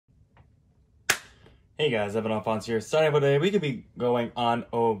Hey guys, Evan Alphonse here. Starting out today, we could be going on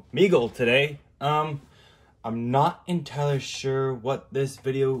Omegle today. I'm not entirely sure what this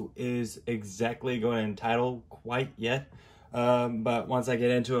video is exactly going to entitle quite yet. But once I get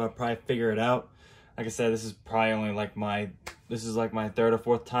into it, I'll probably figure it out. Like I said, this is probably only like my third or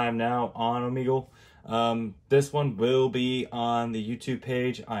fourth time now on Omegle. This one will be on the YouTube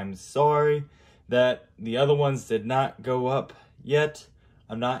page. I'm sorry that the other ones did not go up yet.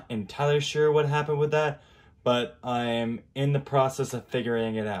 I'm not entirely sure what happened with that, but I am in the process of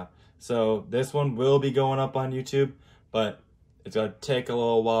figuring it out. So this one will be going up on YouTube, but it's going to take a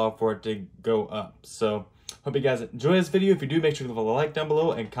little while for it to go up. So hope you guys enjoy this video. If you do, make sure to leave a like down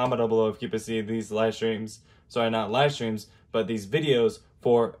below and comment down below if you can see these live streams. Sorry, not live streams, but these videos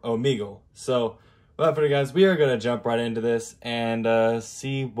for Omegle. So without further ado, guys, we are going to jump right into this and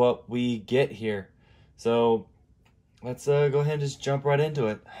see what we get here. So let's go ahead and just jump right into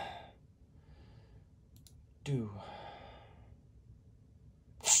it.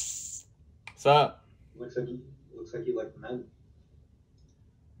 What's up? Looks like you like men.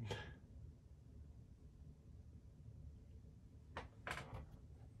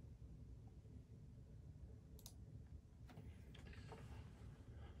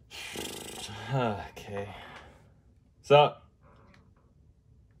 Okay. What's up?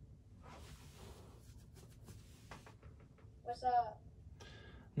 What's up?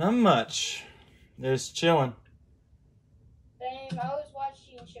 Not much. Just chilling. Same. I was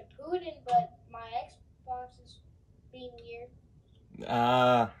watching Shippuden, but my Xbox is being weird.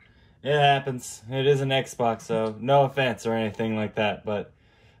 It happens. It is an Xbox, so no offense or anything like that, but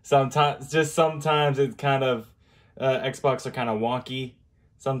sometimes it's kind of, Xbox are kind of wonky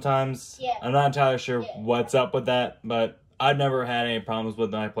sometimes. Yeah. I'm not entirely sure Yeah. what's up with that, but I've never had any problems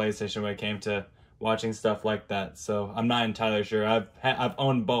with my PlayStation when it came to watching stuff like that, so I'm not entirely sure. I've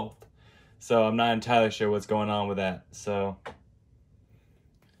owned both, so I'm not entirely sure what's going on with that. So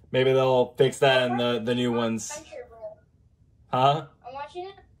maybe they'll fix that in the new ones. Crunchyroll. Huh? I'm watching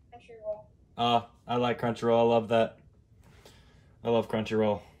it on Crunchyroll. I like Crunchyroll. I love that. I love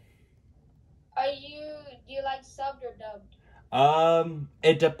Crunchyroll. Do you like subbed or dubbed?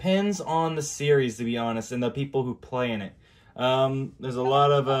 It depends on the series, to be honest, and the people who play in it. There's a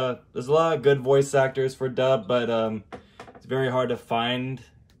lot of good voice actors for dub, but it's very hard to find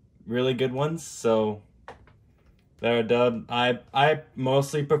really good ones. So they're dub. I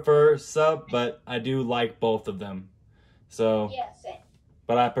mostly prefer sub, but I do like both of them. So Yeah, same.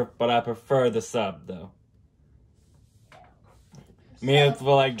 but I prefer the sub though. I mean,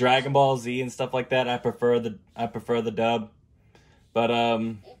 for like Dragon Ball Z and stuff like that, I prefer the dub. But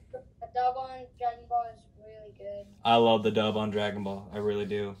The dub on Dragon Ball is really good. I love the dub on Dragon Ball. I really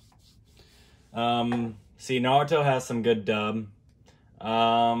do. See, Naruto has some good dub.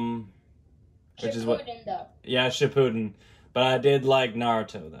 Which is what? Shippuden dub. Yeah, Shippuden. But I did like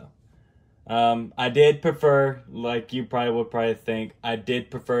Naruto though. I did prefer, like you probably think, I did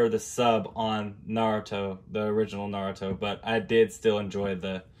prefer the sub on Naruto, the original Naruto, but I did still enjoy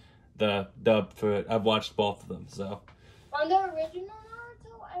the dub for it. I've watched both of them, so. On the original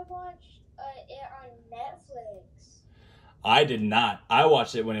Naruto, I watched it on Netflix. I did not. I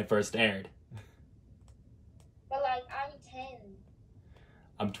watched it when it first aired. But like, I'm 10.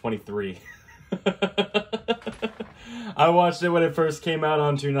 I'm 23. I watched it when it first came out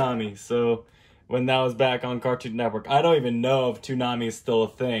on Toonami, so when that was back on Cartoon Network. I don't even know if Toonami is still a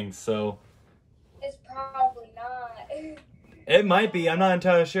thing, so. It's probably not. It might be. I'm not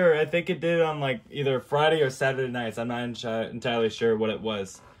entirely sure. I think it did on like either Friday or Saturday nights. I'm not entirely sure what it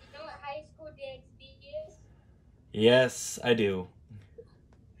was. You know what High School DxD is? Yes, I do.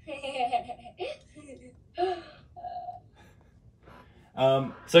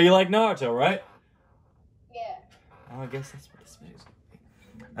 So you like Naruto, right? Yeah. Oh, I guess that's what this is.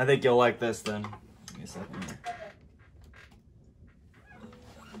 I think you'll like this then. Give me a second here.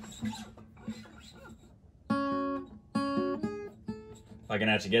 If I can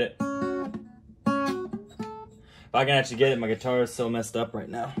actually get it. If I can actually get it, my guitar is so messed up right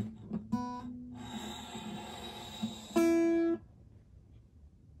now.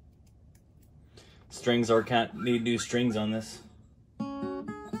 Strings need new strings on this.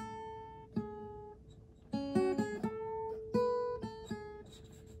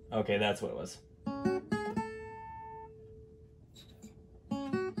 Okay, that's what it was.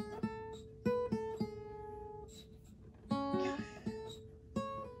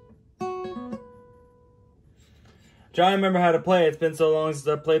 Trying to remember how to play. It's been so long since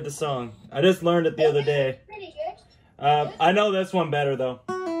I played the song. I just learned it the other day. Pretty good. I know this one better though.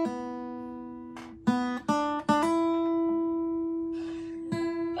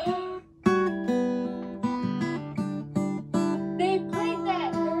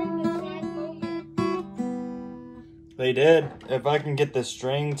 They did. If I can get the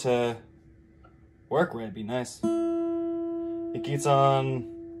string to work right, it'd be nice. It keeps on.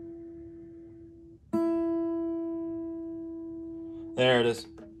 There it is.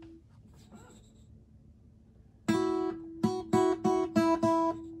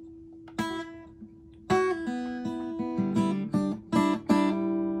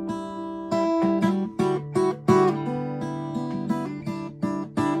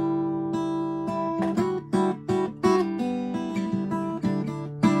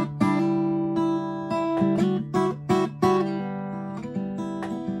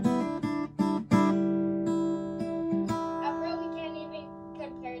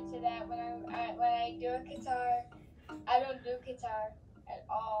 I don't do guitar at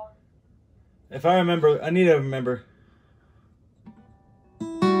all. If I remember, I need to remember.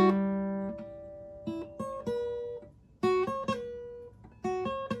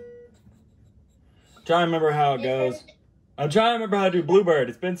 Trying to remember how it goes. I'm trying to remember how to do Bluebird.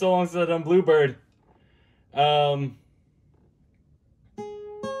 It's been so long since I've done Bluebird.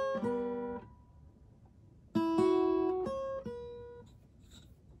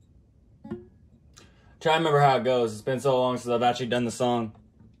 Try to remember how it goes. It's been so long since I've actually done the song.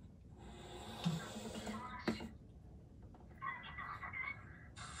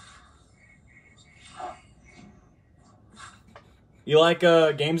 You like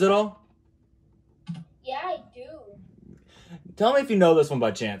games at all? Yeah, I do. Tell me if you know this one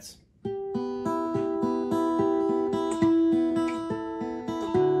by chance.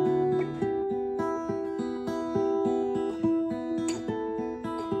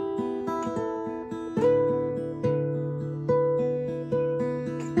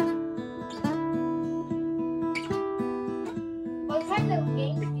 What kind of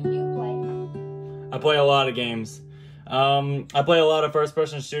games do you play? I play a lot of games. I play a lot of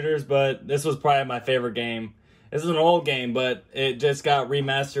first-person shooters, but this was probably my favorite game. This is an old game, but it just got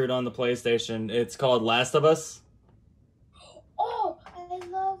remastered on the PlayStation. It's called Last of Us. Oh, I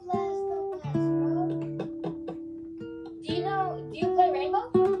love Last of Us, bro. Do you play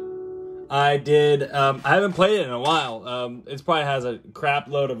Rainbow? I did. I haven't played it in a while. It probably has a crap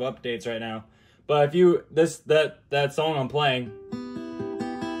load of updates right now. But if you that song I'm playing.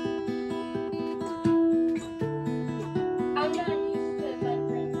 I'm not used to like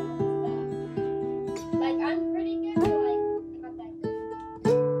Rainbow stuff. Like I'm pretty good, but like not that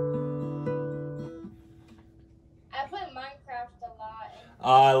good. I play Minecraft a lot.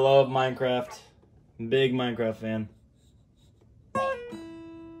 I love Minecraft. Big Minecraft fan. Do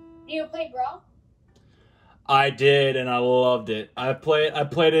you play Brawl? I did, and I loved it. I played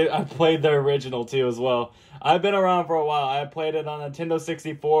the original too as well. I've been around for a while. I played it on Nintendo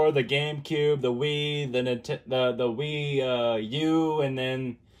 64, the GameCube, the Wii, the Wii U, and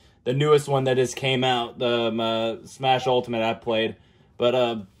then the newest one that just came out, the Smash Ultimate. I played,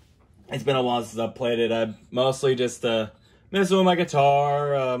 but it's been a while since I played it. I mostly just messing with my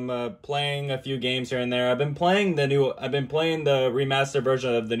guitar, playing a few games here and there. I've been playing the remastered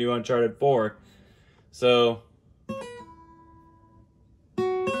version of the new Uncharted 4. So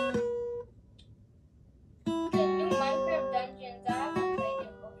The new Minecraft Dungeons, I haven't played it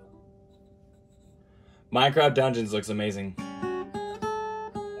before. Minecraft Dungeons looks amazing. It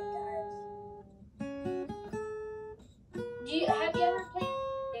does. Have you ever played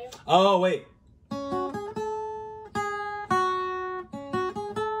it? Oh wait.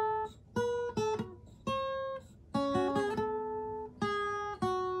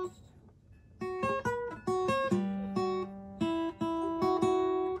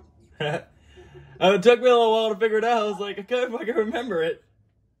 It took me a little while to figure it out. I was like, I couldn't fucking remember it.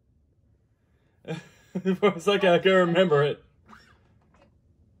 For a second, I couldn't remember it.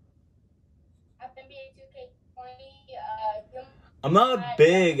 NBA 2K20, I'm not a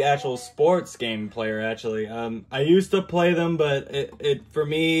big actual sports game player, actually. I used to play them, but it for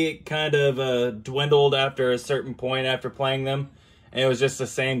me kind of dwindled after a certain point after playing them. And it was just the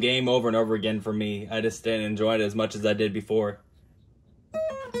same game over and over again for me. I just didn't enjoy it as much as I did before.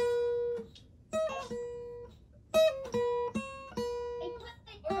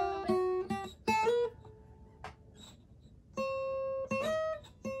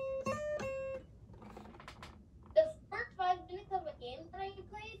 the first 5 minutes of a game that I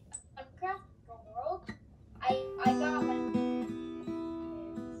played, Minecraft the World, I got like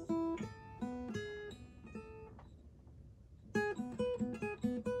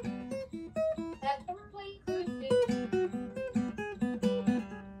I've never played Cruise 2.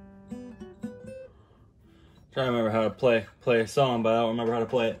 Trying to remember how to play a song, but I don't remember how to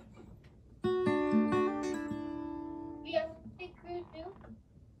play it. Have you ever played Cruise 2?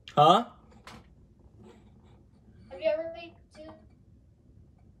 Huh? Have you ever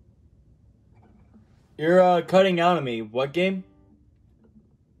You're cutting out on me. What game?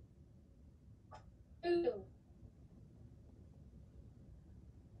 Ooh.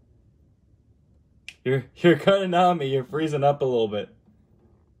 You're cutting out on me. You're freezing up a little bit.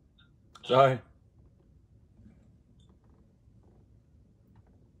 Sorry.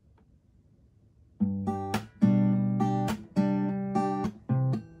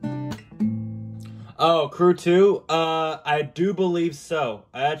 Oh, Crew 2? I do believe so.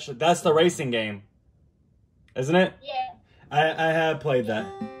 That's the racing game. Isn't it? Yeah. I have played that.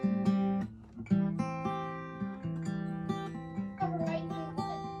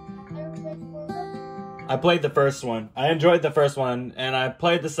 I played the first one. I enjoyed the first one, and I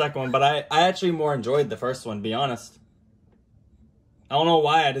played the second one, but I actually more enjoyed the first one, to be honest. I don't know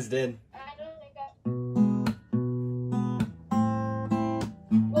why, I just did. I don't think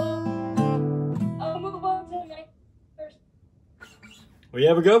Well, I'll move on to the next person. Well, you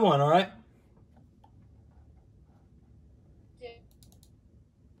have a good one, alright?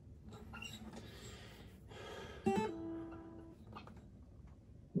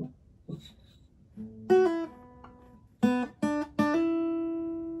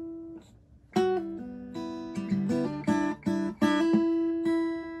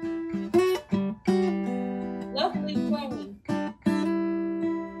 Lovely playing.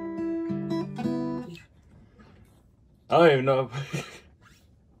 I don't even know.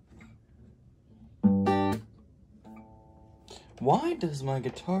 Why does my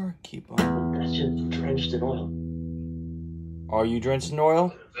guitar keep on? That's just drenched in oil. Are you drenched in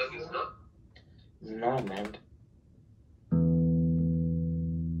oil? No, man.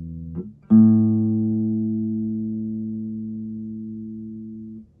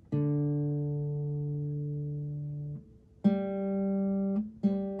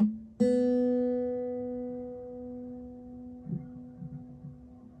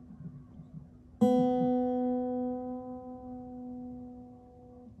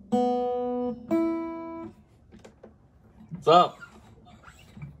 What's up?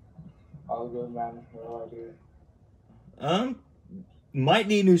 All good, man. No idea. Might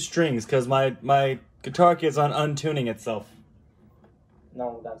need new strings, because my guitar keeps on untuning itself.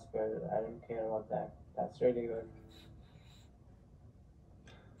 No, that's good. I don't care about that. That's really good.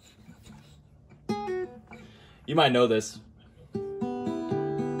 You might know this.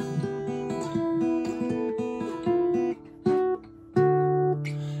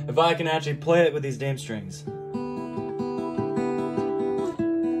 If I can actually play it with these damn strings.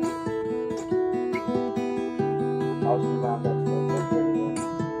 Also, man, that's really good.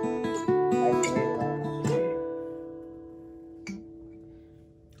 I played around today.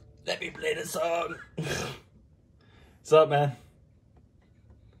 Let me play the song. What's up, man?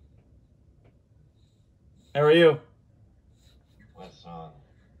 How are you? What song?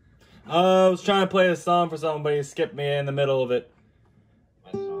 I was trying to play a song for somebody who skipped me in the middle of it.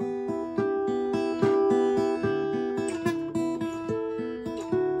 What song?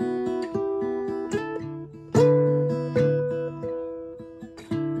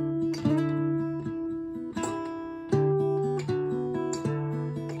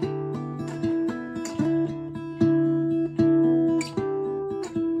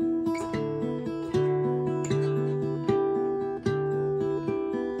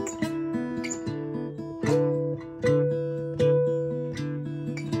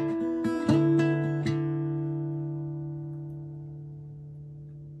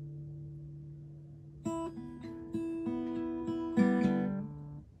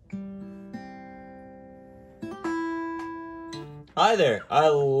 Hi there. I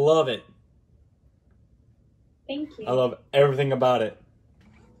love it. Thank you. I love everything about it.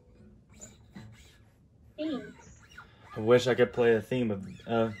 Thanks. I wish I could play a theme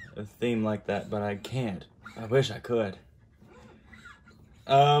like that, but I can't. I wish I could.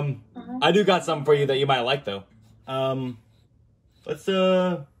 I do got something for you that you might like though. Let's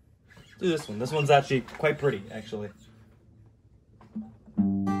do this one. This one's actually quite pretty, actually.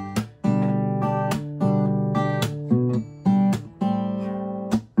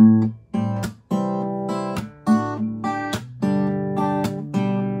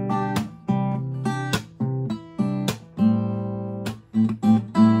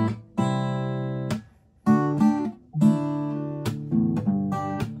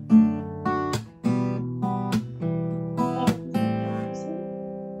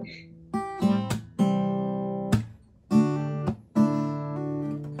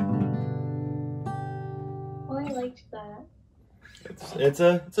 It's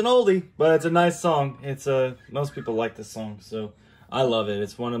an oldie, but it's a nice song. Most people like this song, so I love it.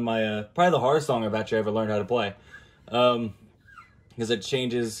 It's one of my probably the hardest song I've actually ever learned how to play, because it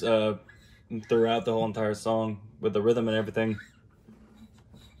changes throughout the whole entire song with the rhythm and everything.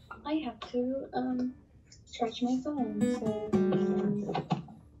 I have to charge my phone, so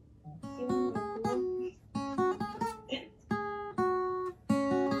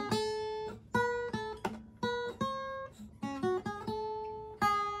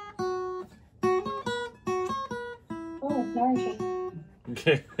oh, nourishing.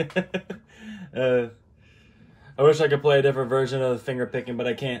 Okay. I wish I could play a different version of the finger picking, but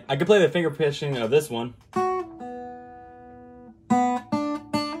I can't. I could play the finger picking of this one.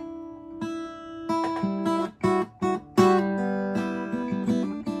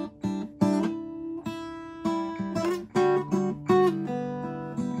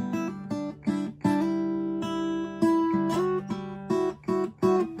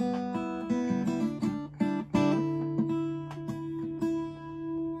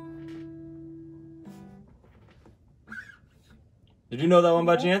 Did you know that one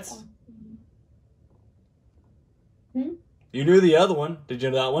by chance? Hmm? You knew the other one. Did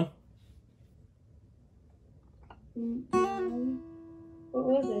you know that one? No. What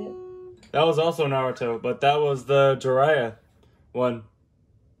was it? That was also Naruto, but that was the Jiraiya one.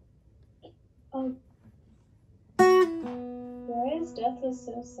 Oh. Jiraiya's death was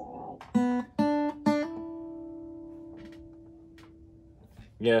so sad.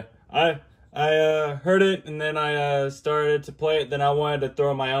 Yeah, I heard it and then I started to play it. Then I wanted to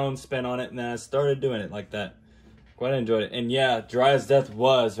throw my own spin on it, and then I started doing it like that. Quite enjoyed it. And yeah, Jiraiya's death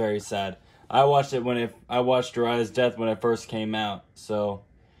was very sad. I watched Jiraiya's death when it first came out, so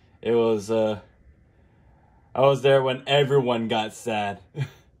it was I was there when everyone got sad.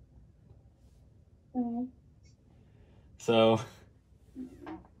 Mm-hmm. So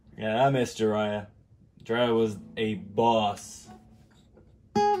yeah, I miss Jiraiya. Jiraiya was a boss.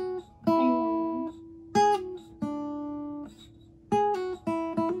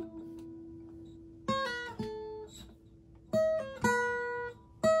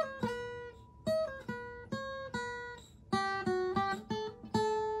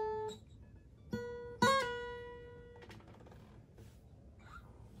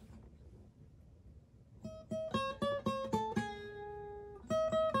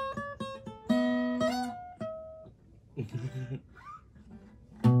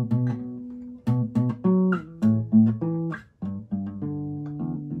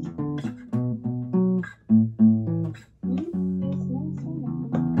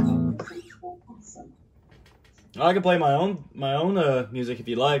 I can play my own music if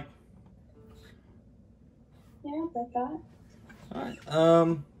you like. Yeah, like that. Alright,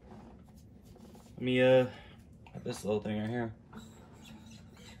 let me have this little thing right here.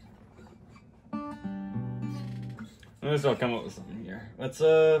 Let's all come up with something here. Let's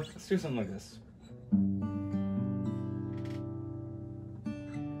do something like this.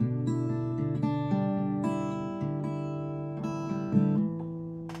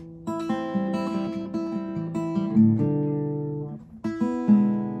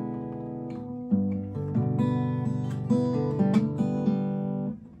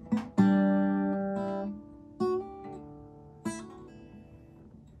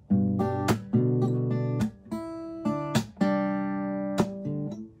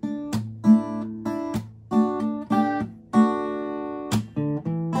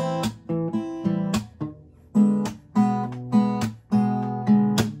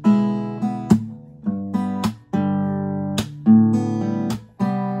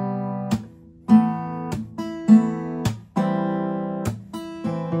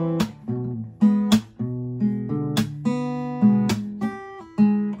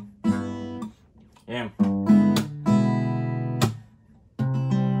 Damn.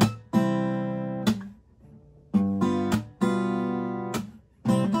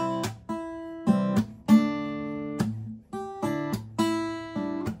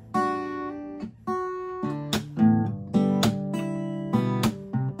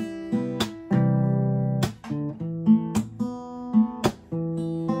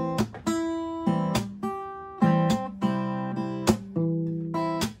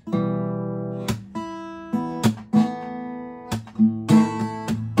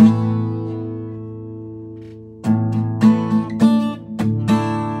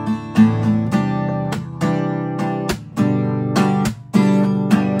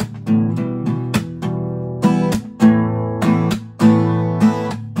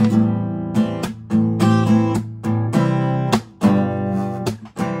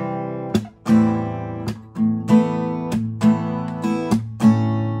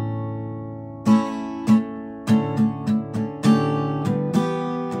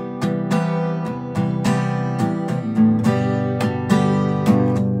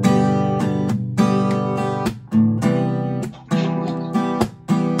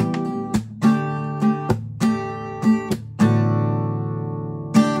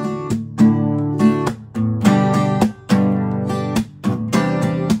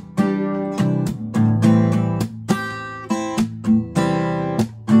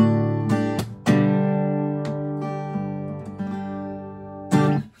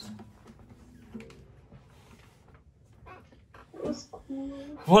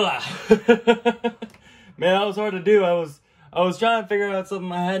 Voila! Man, that was hard to do. I was trying to figure out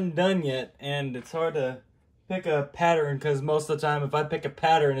something I hadn't done yet, and it's hard to pick a pattern because most of the time if I pick a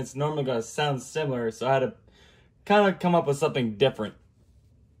pattern, it's normally going to sound similar, so I had to kind of come up with something different.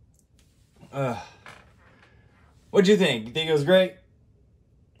 What'd you think? You think it was great?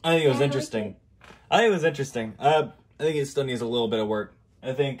 I think it was interesting. I think it was interesting. I think it still needs a little bit of work.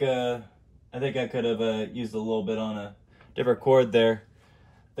 I think I could have used a little bit on a different chord there.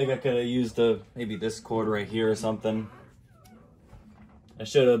 I think I could have used maybe this chord right here or something. I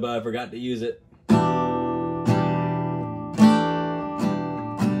should have, but I forgot to use it.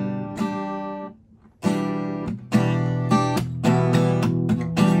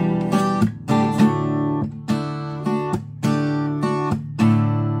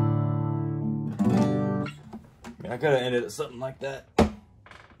 I could have ended it something like that,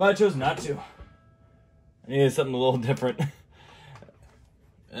 but I chose not to. I needed something a little different.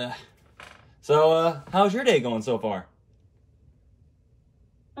 So, how's your day going so far?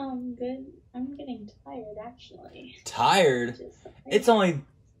 Good. I'm getting tired, actually. Tired? It's only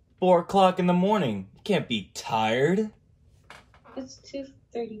 4 o'clock in the morning. You can't be tired. It's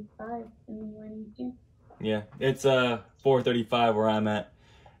 2:35 in the morning here. Yeah, it's 4:35 where I'm at.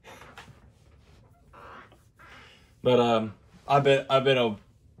 But I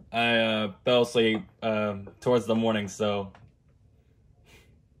fell asleep towards the morning, so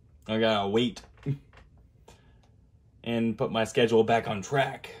I gotta wait and put my schedule back on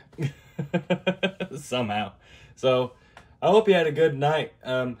track somehow. So I hope you had a good night.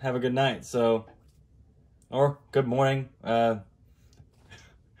 Have a good night. So, or good morning. I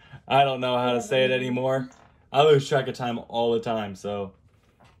don't know how to say it anymore. I lose track of time all the time. So,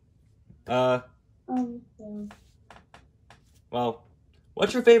 Yeah. well,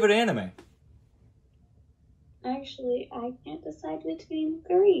 what's your favorite anime? Actually, I can't decide between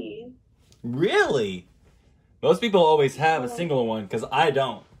 3. Really? Most people always have a single one, because I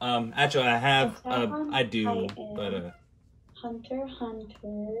don't. Actually, I have, I do, Titan, but, Hunter x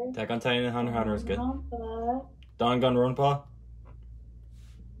Hunter. Attack on Titan and Hunter x Hunter is good. Danganronpa. Danganronpa?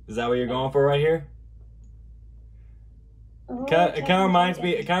 Is that what you're going for right here? Oh, It kind of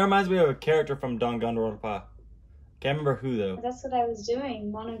reminds me of a character from Danganronpa. Can't remember who though. That's what I was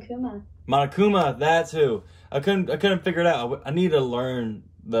doing, Monokuma. Monokuma, that's who. I couldn't figure it out. I need to learn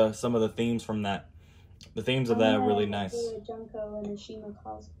some of the themes from that. The themes of that are really nice. Do a Junko and a Shima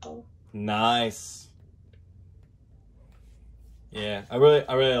cosplay. Nice. Yeah, I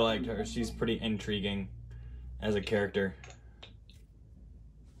really liked her. She's pretty intriguing as a character.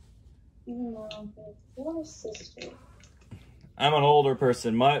 Even though they're 4 sisters. I'm an older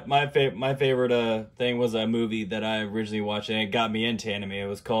person. My favorite thing was a movie that I originally watched, and it got me into anime. It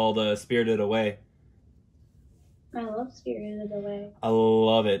was called Spirited Away. I love Spirited Away. I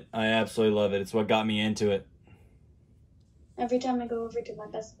love it. I absolutely love it. It's what got me into it. Every time I go over to my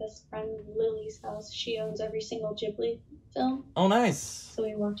best friend Lily's house, she owns every single Ghibli film. Oh, nice. So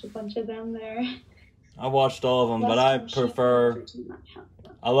we watch a bunch of them there. I watched all of them, but I prefer.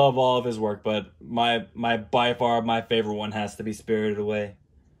 I love all of his work, but my by far my favorite one has to be Spirited Away.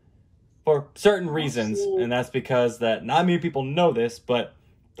 For certain reasons, and that's because that not many people know this, but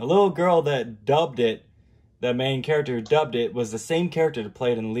the little girl that dubbed it, the main character who dubbed it, was the same character that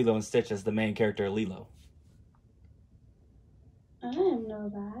played in Lilo and Stitch as the main character Lilo. I didn't know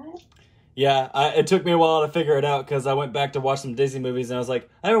that. Yeah, it took me a while to figure it out because I went back to watch some Disney movies and I was like,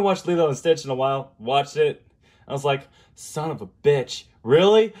 I haven't watched Lilo and Stitch in a while. Watched it. I was like, son of a bitch.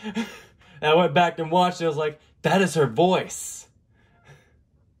 Really? And I went back and watched it. I was like, that is her voice.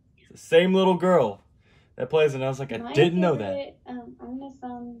 It's the same little girl that plays it. And I was like, I didn't know that. I'm going to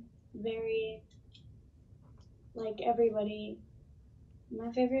sound very like everybody.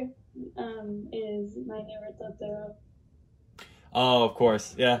 My favorite is My Neighbor Totoro. Oh, of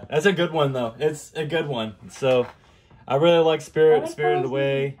course. Yeah, that's a good one, though. It's a good one. So, I really like Spirited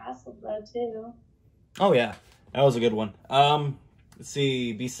Away. Castle, though, too. Oh, yeah. That was a good one. Let's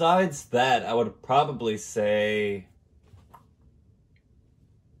see. Besides that, I would probably say...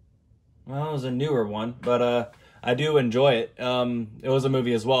 Well, it was a newer one, but I do enjoy it. It was a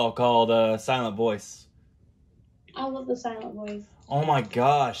movie as well called Silent Voice. I love the Silent Voice. Oh my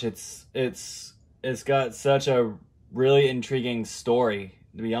gosh, it's got such a really intriguing story,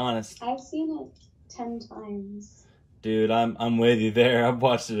 to be honest. I've seen it 10 times. Dude, I'm with you there. I've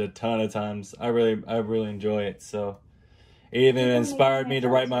watched it a ton of times. I really enjoy it. So it even inspired me to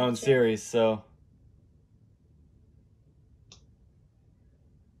write my own series. So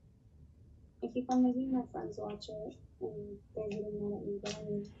I keep on making my friends watch it, and they're getting mad at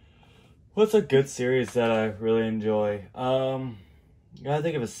me. What's a good series that I really enjoy? You gotta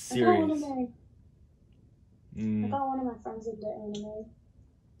think of a I got series. one of my friends into anime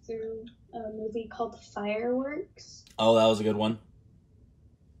through a movie called Fireworks. Oh, that was a good one.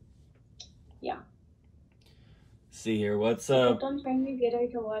 Yeah. See here, what's I up? kept on trying to get her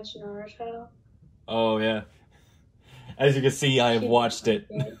to watch Naruto. Oh yeah. As you can see, I have She watched it.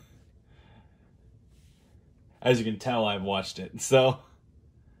 did. As you can tell, I've watched it. So,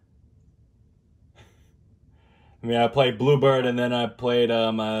 I mean, I played Bluebird, and then I played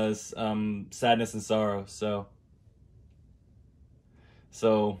Sadness and Sorrow. So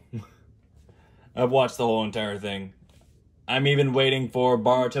I've watched the whole entire thing. I'm even waiting for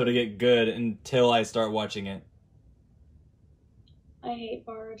Boruto to get good until I start watching it. I hate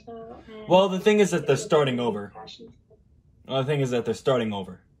Boruto. And Well, the thing is that they're starting really over. passionate. Well, the thing is that they're starting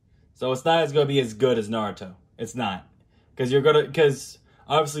over. So it's not going to be as good as Naruto. It's not. Because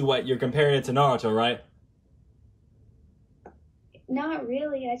obviously what, you're comparing it to Naruto, right? Not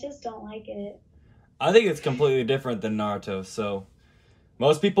really. I just don't like it. I think it's completely different than Naruto, so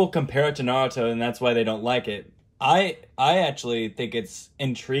most people compare it to Naruto and that's why they don't like it. I actually think it's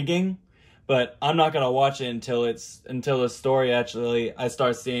intriguing, but I'm not going to watch it until the story actually, I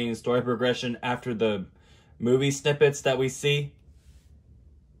start seeing story progression after the movie snippets that we see.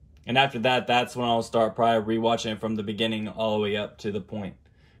 And after that, that's when I'll start probably rewatching it from the beginning all the way up to the point.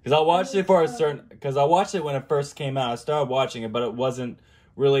 Because I watched it because I watched it when it first came out. I started watching it, but it wasn't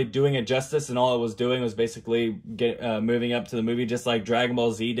really doing it justice, and all it was doing was basically moving up to the movie, just like Dragon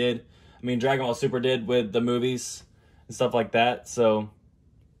Ball Z did. I mean, Dragon Ball Super did with the movies and stuff like that. So,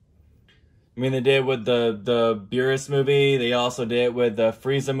 I mean, they did with the Beerus movie. They also did with the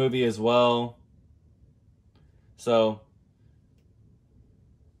Frieza movie as well. So,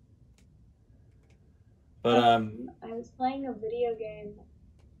 but I was playing a video game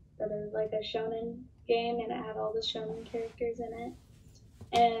that is like a shonen game, and it had all the shonen characters in it.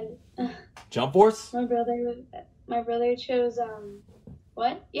 And Jump Force? my brother chose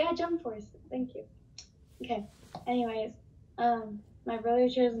what? Yeah, Jump Force. Thank you. Okay. Anyways, my brother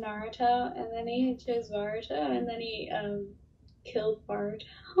chose Naruto, and then he chose Boruto, and then he killed Boruto.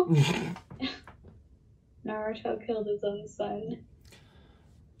 Naruto killed his own son.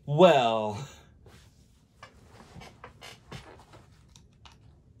 Well,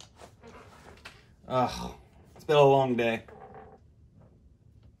 it's been a long day.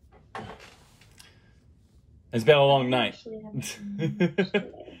 It's been a long night. Actually, I'm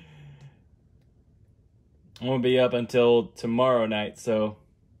I'm gonna be up until tomorrow night, so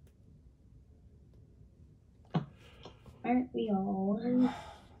aren't we all?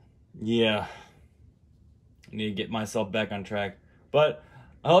 yeah. I need to get myself back on track. But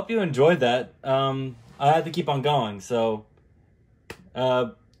I hope you enjoyed that. I had to keep on going, so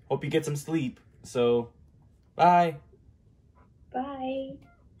hope you get some sleep. So bye. Bye.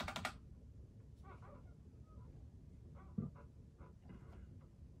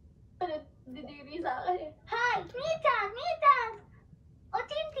 Didiri sa akin. Hi! Mita! Mita! O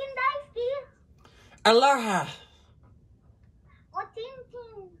Tintin Daisuki! Aloha. O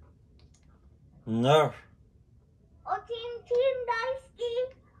Tintin! No. O Tintin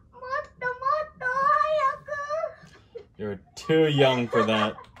Daisuki! Motto motto hayaku! You're too young for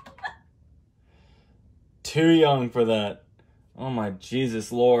that. Too young for that. Oh my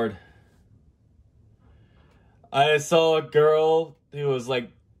Jesus Lord. I saw a girl who was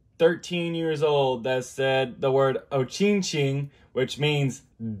like 13 years old that said the word ochinchin, which means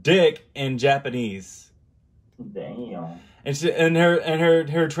dick in Japanese. Damn. And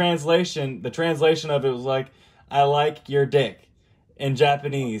her translation, the translation of it was like, I like your dick in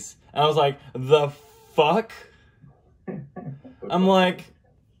Japanese. And I was like, the fuck? I'm like,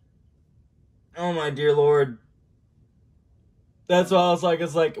 oh my dear Lord. That's what I was like,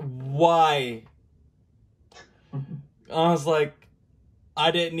 it's like, why? I was like, I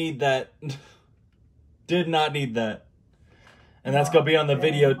didn't need that. Did not need that. And that's going to be on the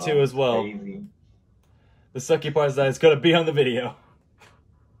video too as well. Crazy. The sucky part is that it's going to be on the video.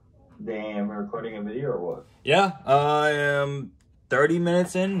 Damn, we're recording a video or what? Yeah, I am 30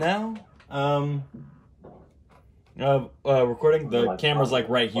 minutes in now. Recording. The camera's like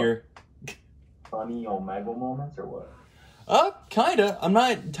right here. Funny Omegle moments or what? Kinda. I'm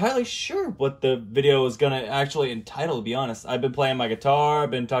not entirely sure what the video is gonna actually entitle, to be honest. I've been playing my guitar,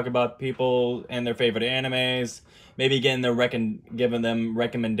 I've been talking about people and their favorite animes, maybe giving them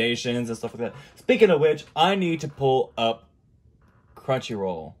recommendations and stuff like that. Speaking of which, I need to pull up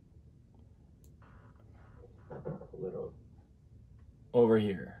Crunchyroll. Little. Over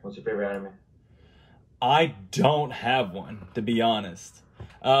here. What's your favorite anime? I don't have one, to be honest.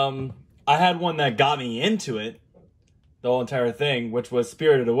 I had one that got me into it, the whole entire thing, which was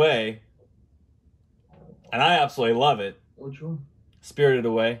Spirited Away. And I absolutely love it. Which one? Spirited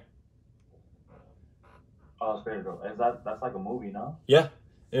Away. Oh, Spirit Girl. That's like a movie, no? Yeah,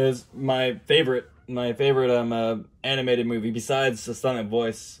 it is my favorite animated movie besides The Silent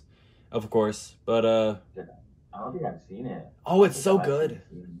Voice, of course. But I don't think I've seen it. oh, it's so good.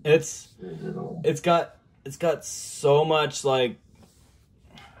 It's got so much, like,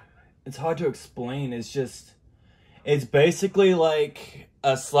 it's hard to explain. It's basically like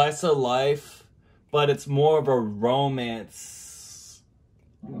a slice of life, but it's more of a romance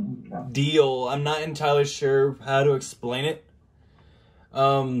deal. I'm not entirely sure how to explain it.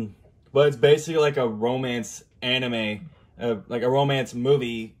 But it's basically like a romance anime, like a romance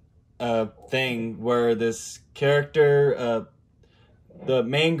movie thing where this character, the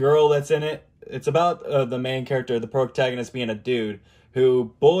main girl that's in it, it's about the main character, the protagonist, being a dude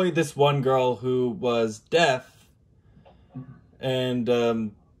who bullied this one girl who was deaf,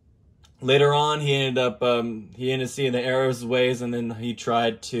 and later on he ended up seeing the errors ways, and then he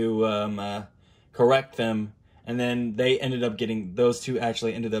tried to correct them, and then those two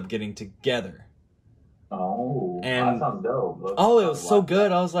actually ended up getting together. Oh, And that sounds dope. oh, it was so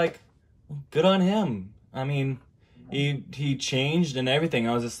good. I was like, good on him. I mean, he changed and everything.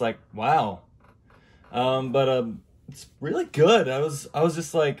 I was just like, wow. But it's really good. I was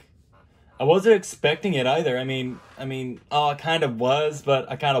just like, I wasn't expecting it either. I mean, I kind of was, but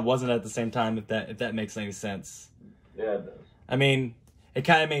I kind of wasn't at the same time. If that makes any sense. Yeah, it does. I mean, it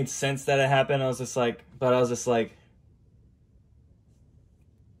kind of made sense that it happened. I was just like,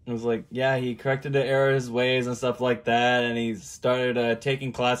 yeah, he corrected the errors, ways, and stuff like that, and he started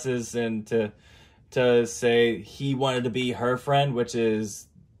taking classes and to say he wanted to be her friend, which is.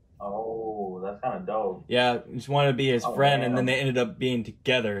 Oh, that's kind of dope. Yeah, he just wanted to be his friend, and then man. they ended up being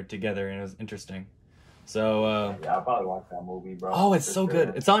together, and it was interesting. So, Yeah, I'll probably watch that movie, bro. oh, it's for so sure.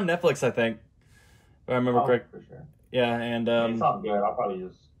 good. It's on Netflix, I think, if I remember correct. For sure. Yeah, and It sounds good. I'll probably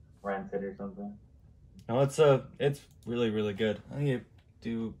just rent it or something. no, it's really, really good. I need to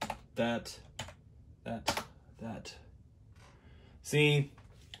do that. See,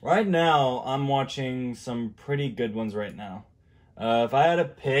 right now I'm watching some pretty good ones right now. If I had to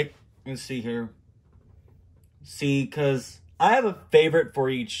pick, let's see here. See, because I have a favorite for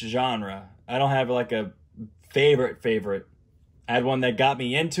each genre. I don't have like a favorite. I had one that got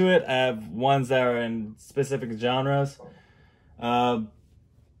me into it. I have ones that are in specific genres. I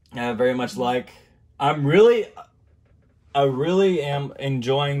very much like. I really am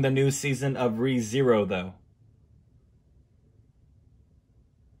enjoying the new season of ReZero, though.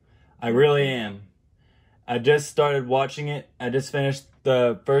 I really am. I just started watching it. I just finished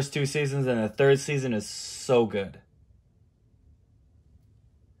the first 2 seasons, and the 3rd season is so good.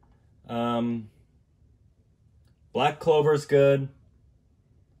 Black Clover's good.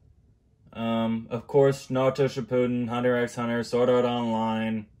 Of course, Naruto Shippuden, Hunter x Hunter, Sword Art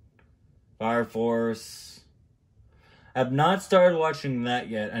Online, Fire Force. I've not started watching that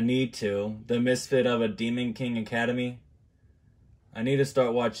yet. I need to. The Misfit of a Demon King Academy. I need to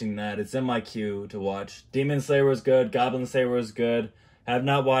start watching that. It's in my queue to watch. Demon Slayer was good. Goblin Slayer was good. Have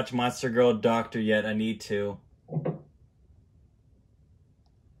not watched Monster Girl Doctor yet. I need to.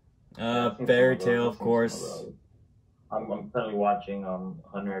 Fairy Tail, of course. I'm currently watching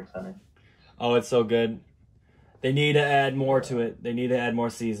Hunter x Hunter. Oh, it's so good. They need to add more to it. They need to add more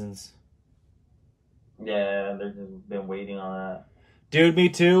seasons. Yeah, they've just been waiting on that. Dude, me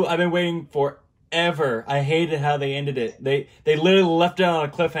too. I've been waiting forever. I hated how they ended it. They literally left it on a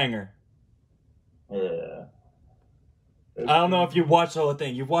cliffhanger. Yeah. I don't know if you watched the whole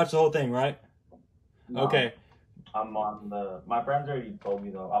thing. You've watched the whole thing, right? No, Okay. I'm on my friends already told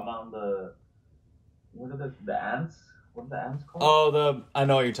me though. I'm on what are the ants? What are the ants called? Oh, I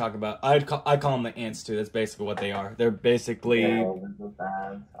know what you're talking about. I call them the ants too. That's basically what they are. They're basically. Yeah, the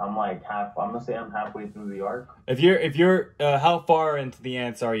ants. I'm like I'm gonna say I'm halfway through the arc. If you're how far into the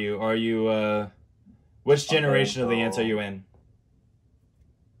ants are you? Are you which generation of the ants are you in?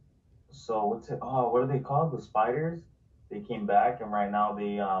 So what's it? Oh, what are they called? The spiders. They came back, and right now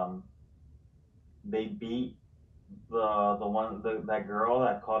they beat that girl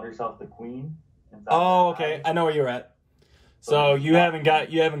that called herself the queen. Oh, okay. I know where you're at. So you haven't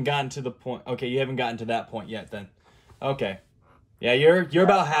gotten to the point. Okay, you haven't gotten to that point yet. Then, okay, yeah, you're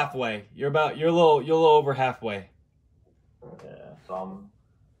about halfway. You're a little over halfway. Yeah. So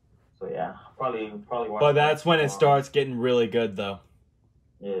yeah, probably. But that's when it starts getting really good, though.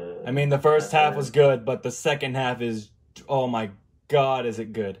 Yeah. I mean, the first half was good, but the second half is, oh my God, is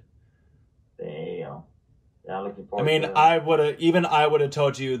it good? Damn. Yeah, Yeah, looking I forward mean, to it. I would have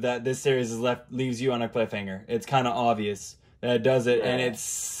told you that this series leaves you on a cliffhanger. It's kind of obvious that it does it, and Yeah. it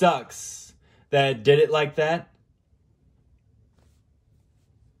sucks that it did it like that.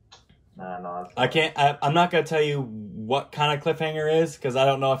 Nah, no, that's I can't. I'm not gonna tell you what kind of cliffhanger is because I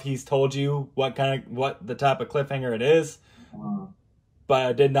don't know if he's told you what the type of cliffhanger it is. But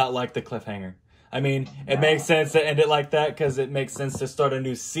I did not like the cliffhanger. I mean, it makes sense to end it like that because it makes sense to start a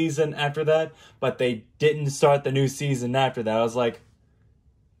new season after that. But they didn't start the new season after that. I was like,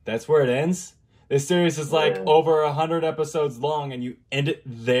 that's where it ends. This series is like over 100 episodes long, and you end it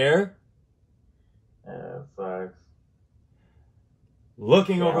there. Yeah, it sucks.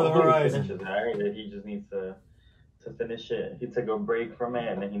 Looking over the hopefully he horizon. finishes it. I heard that he just needs to finish it. He took a break from it,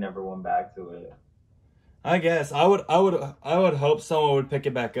 and then he never went back to it. I guess I would hope someone would pick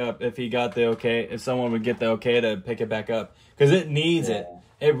it back up if he got the okay. If someone would get the okay to pick it back up, because it needs it.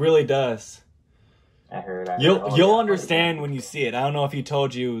 It really does. I heard. You'll understand when you see it. I don't know if he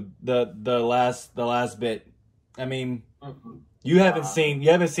told you the last bit. I mean, you haven't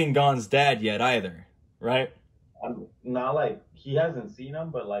seen Gon's dad yet either, right? Not like he hasn't seen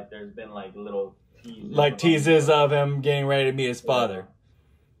him, but like there's been like little teases of him getting ready to meet his father.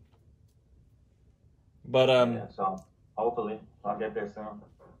 But so hopefully I'll get there soon.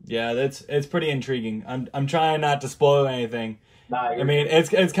 Yeah, it's pretty intriguing. I'm trying not to spoil anything. Nah, I mean, it's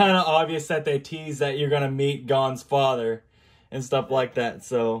kind of obvious that they tease that you're gonna meet Gon's father and stuff like that.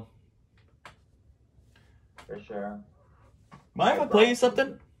 So for sure. Mind if I play you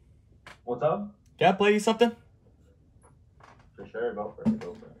something? What's up? Can I play you something? For sure, go for it.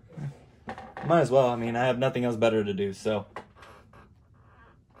 Go for it. Might as well. I mean, I have nothing else better to do. So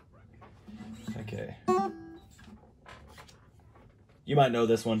okay. You might know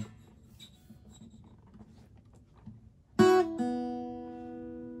this one.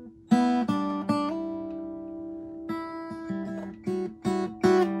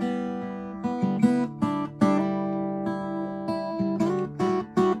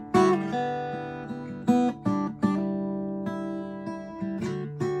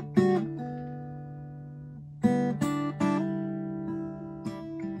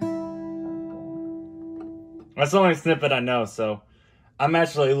 That's the only snippet I know, so I'm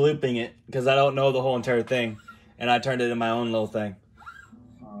actually looping it because I don't know the whole entire thing, and I turned it in my own little thing.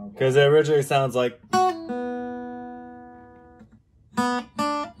 Because it originally sounds like... I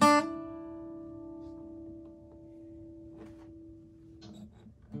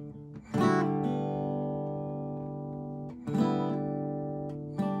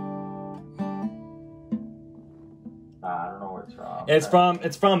don't know where it's from.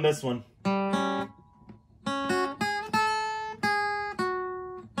 It's from this one.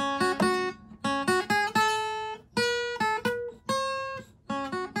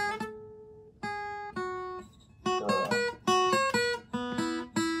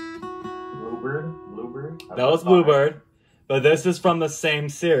 Bluebird? That was Bluebird, but this is from the same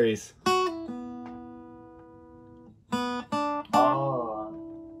series. Oh.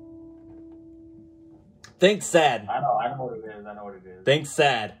 Think sad. I know what it is. Think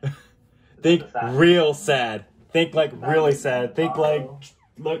sad. Think real sad. Think like really sad. Think like,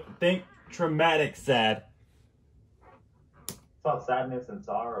 think traumatic sad. It's about sadness and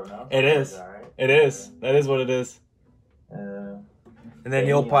sorrow, no? It is. Right? It is. That is what it is. And then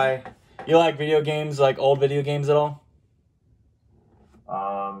you'll play. You like video games, like old video games at all?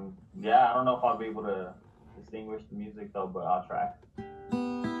 Yeah, I don't know if I'll be able to distinguish the music though, but I'll try.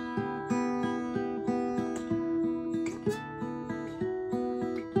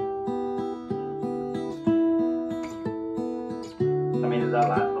 I mean, is that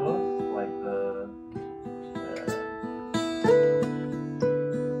Last of Us? Like the...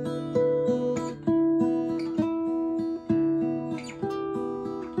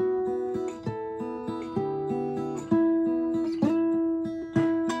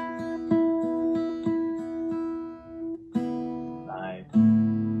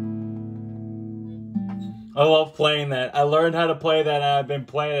 I love playing that. I learned how to play that, and I've been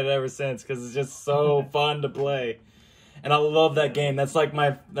playing it ever since because it's just so fun to play. And I love that game. That's like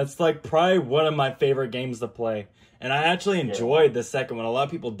probably one of my favorite games to play. And I actually enjoyed the second one. A lot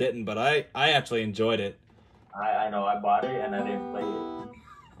of people didn't, but I actually enjoyed it. I know, I bought it and I didn't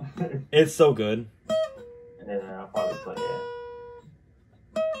play it. It's so good. And then I'll probably play it.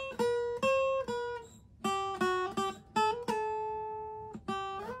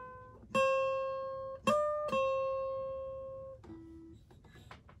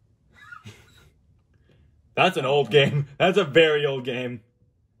 That's an old game. That's a very old game.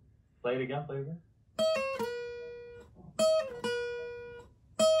 Play it again, play it again.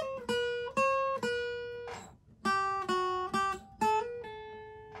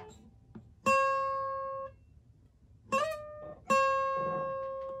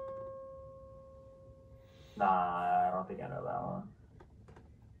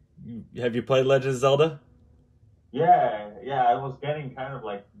 have you played Legend of Zelda? Yeah, I was getting kind of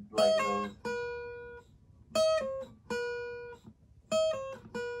like those.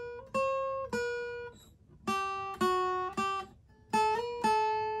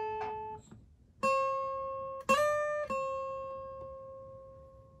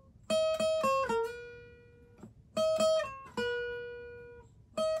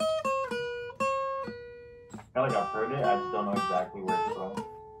 I feel like I've heard it, I just don't know exactly where it's from.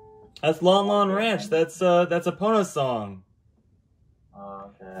 That's Lon Lon Ranch. That's a Pono song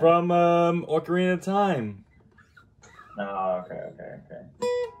Okay. from Ocarina of Time. Oh, okay.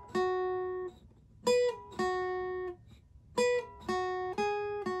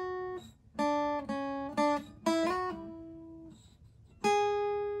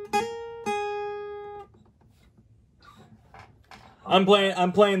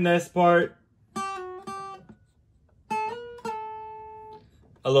 I'm playing this part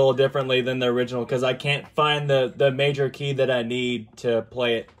a little differently than the original because I can't find the major key that I need to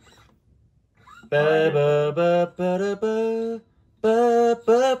play it. Ba ba ba ba da ba ba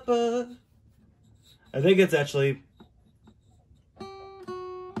ba ba. I think it's actually.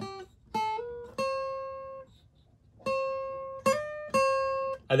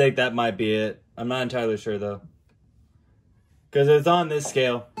 I think that might be it. I'm not entirely sure though. Because it's on this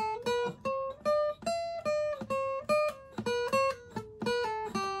scale.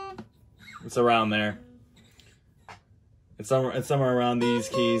 It's around there. It's somewhere around these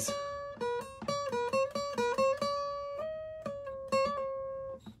keys.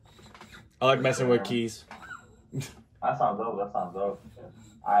 I like messing with keys. That sounds dope.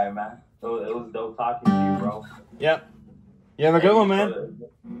 Alright, man. So it was dope talking to you, bro. Yep. You have a good one, man.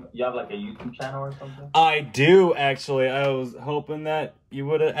 You have like a YouTube channel or something? I do, actually. I was hoping that you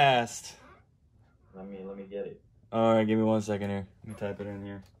would have asked. Let me get it. Alright, give me 1 second here. Let me type it in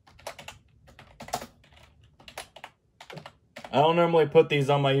here. I don't normally put these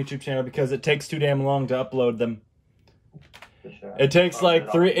on my YouTube channel because it takes too damn long to upload them. For sure. It takes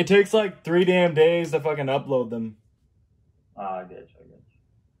it takes like 3 damn days to fucking upload them. I get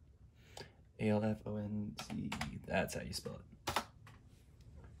you. ALFONC. That's how you spell it.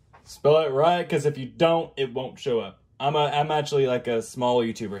 Spell it right, because if you don't, it won't show up. I'm actually like a small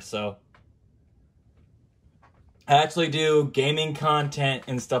YouTuber, so I actually do gaming content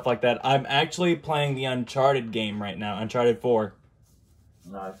and stuff like that. I'm actually playing the Uncharted game right now, Uncharted 4.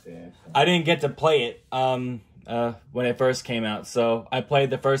 No, I see. I didn't get to play it when it first came out, so I played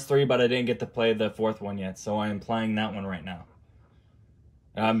the first 3, but I didn't get to play the 4th one yet, so I am playing that one right now.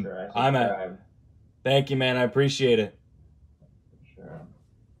 Thank you, man. I appreciate it. Sure.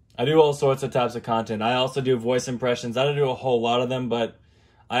 I do all sorts of types of content. I also do voice impressions. I don't do a whole lot of them, but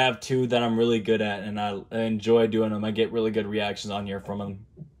I have 2 that I'm really good at, and I enjoy doing them. I get really good reactions on here from them.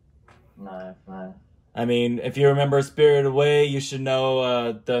 Nice. I mean, if you remember Spirited Away, you should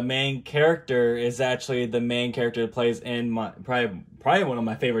know the main character is actually the main character that plays in my probably one of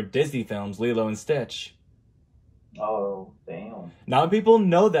my favorite Disney films, Lilo and Stitch. Oh, damn. Not people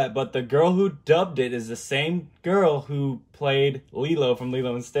know that, but the girl who dubbed it is the same girl who played Lilo from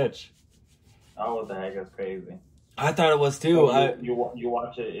Lilo and Stitch. Oh, what the heck? That's crazy. I thought it was too. You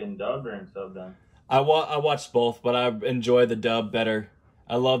watch it in dub or in sub then? I watched both, but I enjoy the dub better.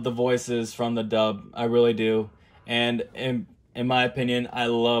 I love the voices from the dub. I really do. And in my opinion, I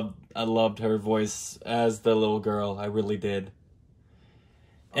loved her voice as the little girl. I really did.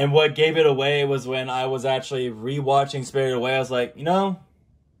 And what gave it away was when I was actually rewatching Spirited Away. I was like, I'm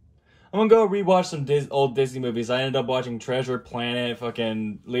gonna go rewatch some old Disney movies. I ended up watching Treasure Planet,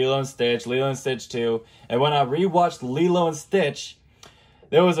 fucking Lilo and Stitch 2. And when I rewatched Lilo and Stitch,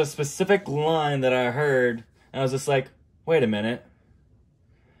 there was a specific line that I heard, and I was just like, wait a minute.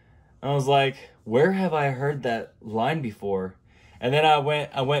 I was like, where have I heard that line before? And then I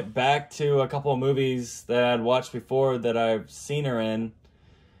went back to a couple of movies that I'd watched before that I've seen her in.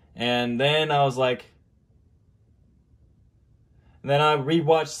 And then I was like, then I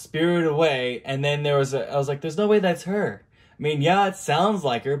rewatched Spirited Away, and then I was like, there's no way that's her. I mean, yeah, it sounds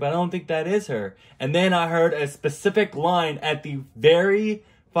like her, but I don't think that is her. And then I heard a specific line at the very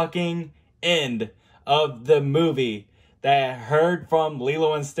fucking end of the movie that I heard from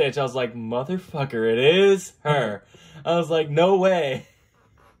Lilo and Stitch. I was like, motherfucker, it is her. I was like, no way.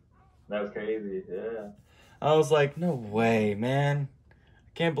 That was crazy, yeah. I was like, no way, man.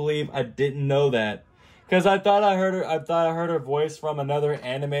 I can't believe I didn't know that. Because I thought I heard her voice from another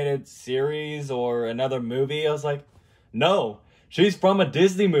animated series or another movie. I was like, no, she's from a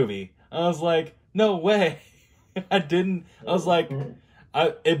Disney movie. I was like, no way. I was like,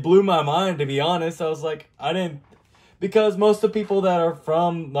 it blew my mind, to be honest. I was like, Because most of the people that are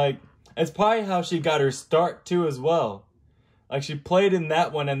from, like, it's probably how she got her start, too, as well. Like, she played in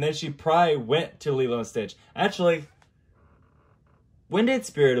that one, and then she probably went to Lilo and Stitch. Actually, when did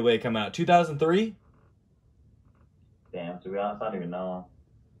Spirited Away come out? 2003? Damn, to be honest, I don't even know.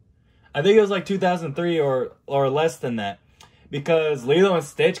 I think it was like 2003 or less than that. Because Lilo and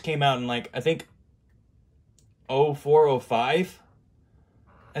Stitch came out in, like, I think 04, 05?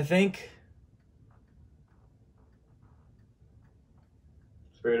 I think.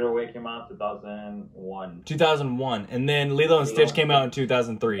 Spirited Away came out in 2001. 2001. And then Lilo and Stitch came out in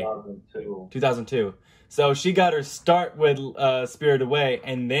 2003. 2002. 2002. So she got her start with Spirited Away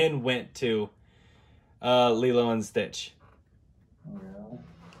and then went to Lilo and Stitch. Yeah.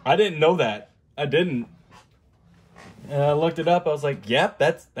 I didn't know that. I didn't. And I looked it up. I was like, "Yep,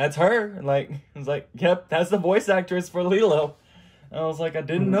 that's her." And like, I was like, "Yep, that's the voice actress for Lilo." And I was like, "I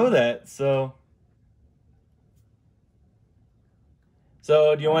didn't know that." So,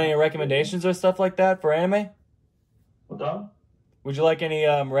 do you want any recommendations or stuff like that for anime? What's up? Would you like any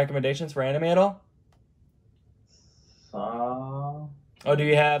recommendations for anime at all? Or do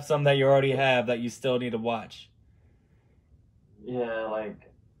you have some that you already have that you still need to watch? Yeah,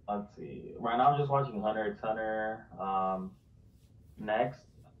 like, let's see. Right now I'm just watching Hunter x Hunter. Next,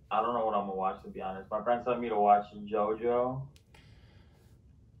 I don't know what I'm gonna watch, to be honest. My friend told me to watch JoJo.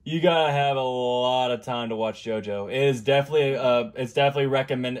 You gotta have a lot of time to watch JoJo. It is definitely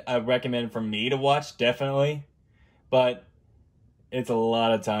recommend for me to watch, definitely. But it's a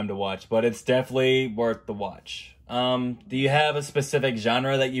lot of time to watch. But it's definitely worth the watch. Do you have a specific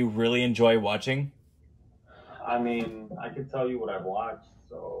genre that you really enjoy watching? I mean, I could tell you what I've watched.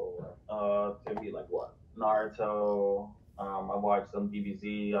 So, it's gonna be like what? Naruto. I've watched some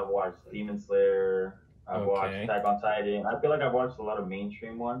DBZ. I've watched Demon Slayer. I've watched Attack on Titan. I feel like I've watched a lot of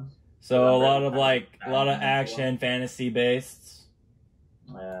mainstream ones. So a lot of action, fantasy based.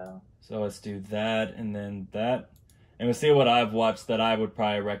 Yeah. So let's do that and then that. And we'll see what I've watched that I would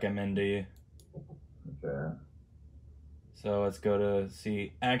probably recommend to you. Okay. So let's go to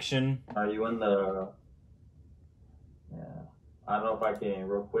see action. Are you in the... Yeah. I don't know if I can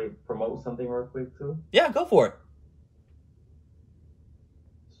real quick promote something real quick too. Yeah, go for it.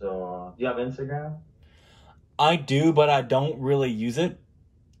 So, do you have Instagram? I do, but I don't really use it.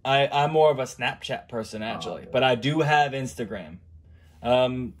 I'm more of a Snapchat person actually, but I do have Instagram.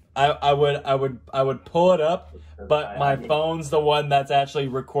 I would pull it up, but my phone's the one that's actually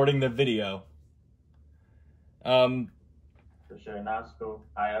recording the video. For sure, not cool.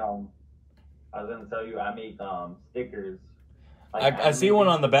 I was gonna tell you I make stickers. Like, I see one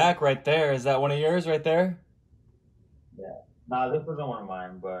on the back right there. Is that one of yours right there? Yeah. Nah, this isn't one of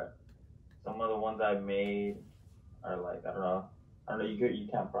mine, but some of the ones I made are like, I don't know. You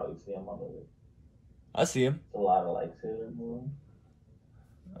can't probably see them on the. I see him. It's a lot of like Sailor Moon.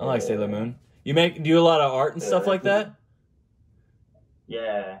 I like Sailor Moon. Do you do a lot of art and stuff like that?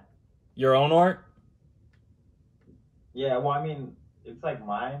 Yeah. Your own art? Yeah, well, I mean, it's like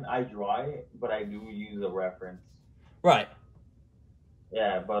mine. I draw it, but I do use a reference. Right.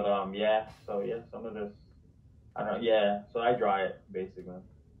 Yeah, but yeah. So yeah, some of this, I don't know. Yeah, so I draw it basically.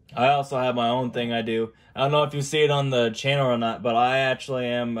 I also have my own thing I do. I don't know if you see it on the channel or not, but I actually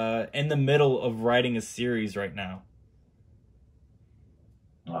am in the middle of writing a series right now.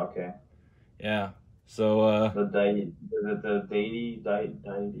 Okay. Yeah. So The deity.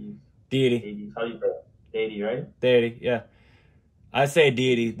 deity. How do you say it? Deity, right? Deity, yeah. I say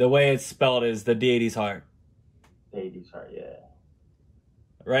deity. The way it's spelled is the deity's heart. Deity's heart, yeah.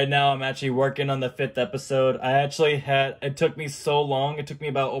 Right now, I'm actually working on the 5th episode. It took me so long. It took me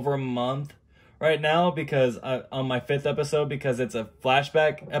about over a month right now because on my 5th episode, because it's a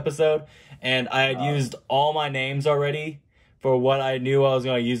flashback episode, and I had used all my names already for what I knew I was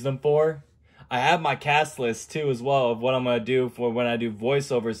going to use them for. I have my cast list too as well of what I'm going to do for when I do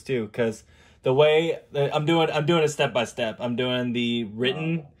voiceovers too, because the way that I'm doing it step by step. I'm doing the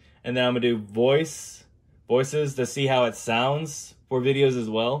written, and then I'm going to do voices to see how it sounds for videos as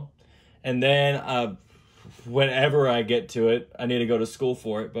well. And then whenever I get to it, I need to go to school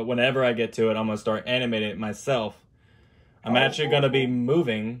for it, but whenever I get to it, I'm going to start animating it myself. I'm actually going to be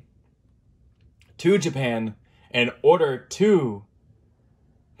moving to Japan in order to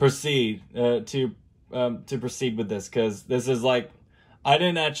proceed to proceed with this, because this is like, I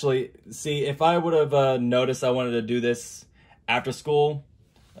didn't actually see, if I would have noticed I wanted to do this after school,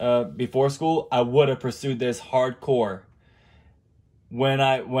 before school, I would have pursued this hardcore when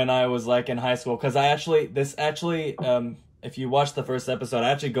I was like in high school, because if you watch the first episode, I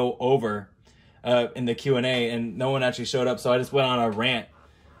actually go over in the Q&A, and no one actually showed up, so I just went on a rant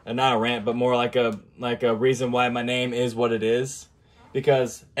not a rant, but more like a reason why my name is what it is,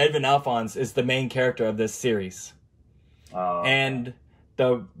 because Edwin Alphonse is the main character of this series. And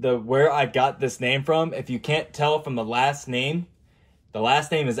the where I got this name from, if you can't tell from the last name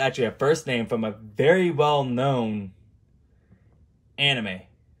is actually a first name from a very well-known anime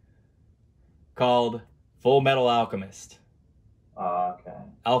called Full Metal Alchemist. Okay.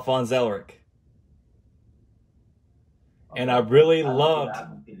 Alphonse Elric. And I really loved...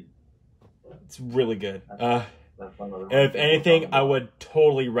 It's really good. If anything, I would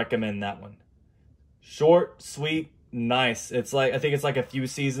totally recommend that one. Short, sweet, nice. It's like, I think it's like a few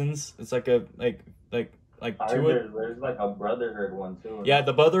seasons. It's like a there's like a Brotherhood one too. Yeah,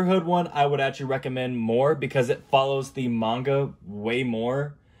 the Brotherhood one I would actually recommend more because it follows the manga way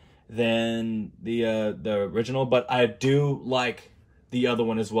more than the original. But I do like the other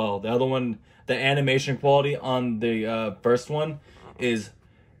one as well. The other one, the animation quality on the first one is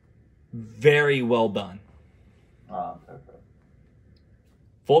very well done. Okay.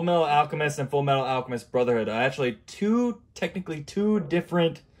 Full Metal Alchemist and Full Metal Alchemist Brotherhood are actually technically two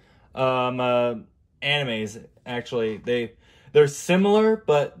different animes. Actually, they're similar,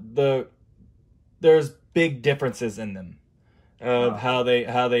 but there's big differences in them of how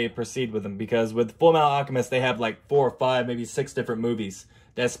they proceed with them. Because with Full Metal Alchemist, they have like 4 or 5, maybe 6 different movies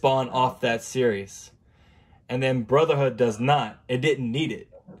that spawn off that series, and then Brotherhood does not. It didn't need it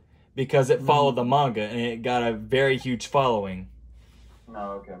because it followed the manga and it got a very huge following.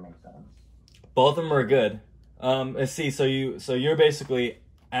 No, okay, makes sense. Both of them are good. Let's see. So you're basically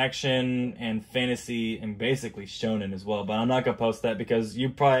action and fantasy and basically shonen as well, but I'm not gonna post that because you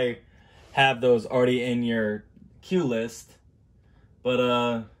probably have those already in your queue list. But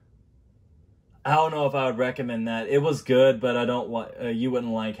I don't know if I would recommend that. It was good, but I don't want you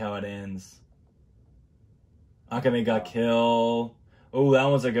wouldn't like how it ends. Akame ga Kill. Oh, that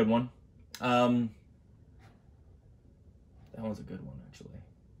one's a good one. That one's a good one actually.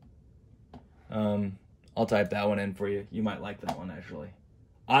 I'll type that one in for you. You might like that one actually.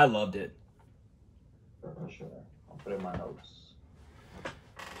 I loved it. For sure. I'll put it in my notes.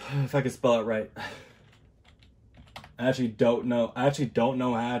 If I could spell it right. I actually don't know how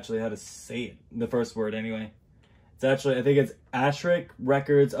to say it. The first word anyway. It's actually, I think it's Ashric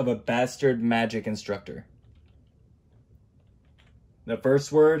Records of a Bastard Magic Instructor. The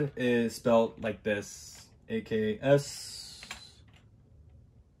first word is spelled like this. A-K-S.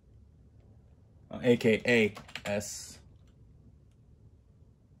 A-K-A-S.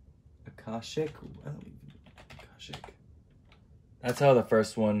 Akashic? Akashic. That's how the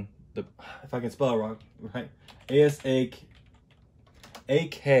first one, if I can spell it wrong, right?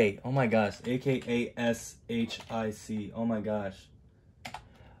 A-K. Oh my gosh. A-K-A-S-H-I-C. Oh my gosh.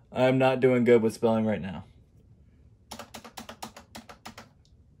 I'm not doing good with spelling right now.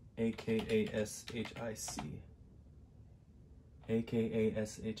 A-K-A-S-H-I-C.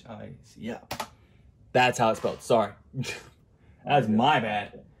 A-K-A-S-H-I-C. Yeah. That's how it's spelled. Sorry. That's my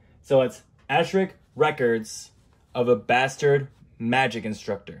bad. So it's Ashric Records of a Bastard Magic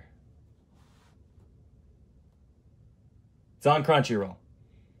Instructor. It's on Crunchyroll.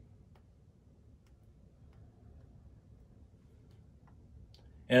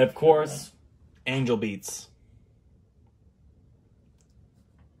 And of course, Angel Beats.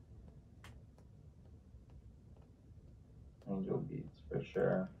 Angel Beats, for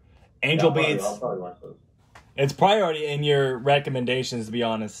sure. Angel Beats. I'll probably watch those. It's probably already in your recommendations, to be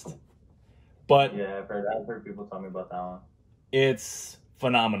honest. But yeah, I've heard people tell me about that one. It's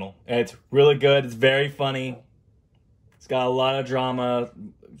phenomenal. It's really good. It's very funny. It's got a lot of drama.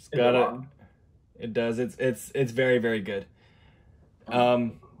 It does. It's very, very good.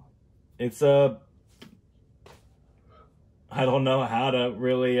 It's I don't know how to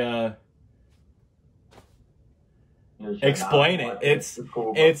really explain it. It's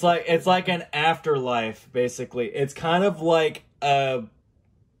like an afterlife, basically. It's kind of like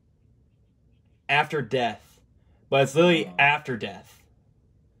after death, but it's literally after death.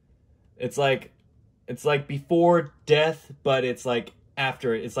 It's like before death, but it's like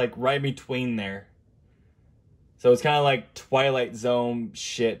after it. It's like right between there. So it's kind of like Twilight Zone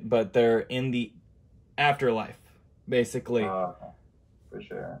shit, but they're in the afterlife, basically. For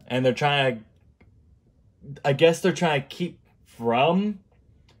sure. And they're trying to, I guess they're trying to keep from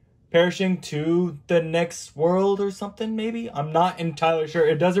perishing to the next world or something, maybe? I'm not entirely sure.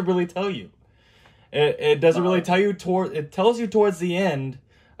 It doesn't really tell you. It doesn't really tell you it tells you towards the end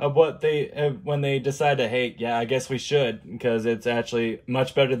of what they, when they decide to, hey, yeah, I guess we should, because it's actually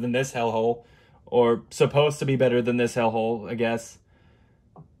much better than this hellhole, or supposed to be better than this hellhole, I guess.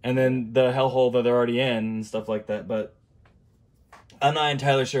 And then the hellhole that they're already in and stuff like that. But I'm not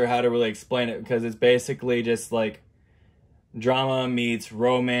entirely sure how to really explain it because it's basically just like drama meets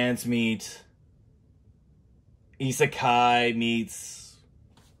romance meets isekai meets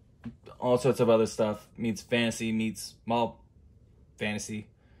all sorts of other stuff meets fantasy meets fantasy.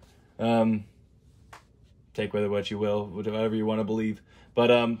 Take with it what you will, whatever you want to believe. But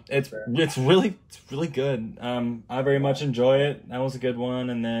it's really good. I very much enjoy it. That was a good one.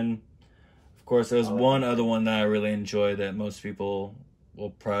 And then of course there's one other one that I really enjoy that most people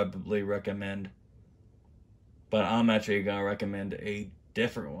will probably recommend. But I'm actually gonna recommend a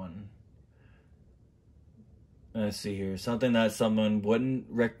different one. Let's see here. Something that someone wouldn't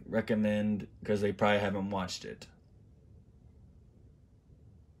recommend because they probably haven't watched it.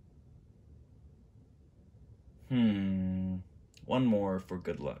 One more for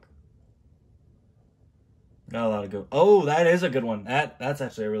good luck. Got a lot of good. Oh, that is a good one. That's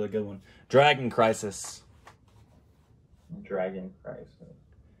actually a really good one. Dragon Crisis. Dragon Crisis.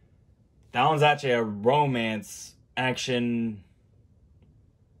 That one's actually a romance, action,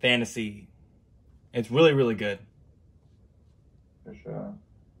 fantasy. It's really, really good. For sure.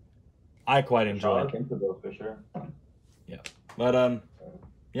 I quite enjoy it. I'll look into those for sure. Yeah. But,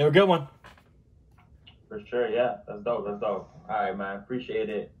 you have a good one. For sure, yeah. That's dope. That's dope. All right, man. Appreciate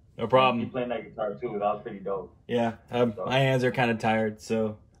it. No problem. Keep playing that guitar too. That was pretty dope. Yeah. My hands are kind of tired,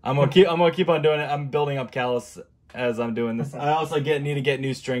 so I'm gonna keep on doing it. I'm building up callus as I'm doing this. I also need to get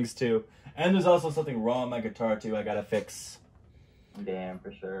new strings too. And there's also something wrong with my guitar too I gotta fix. Damn,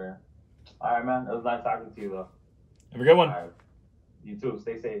 for sure. All right, man. It was nice talking to you though. Have a good one. All right. You too.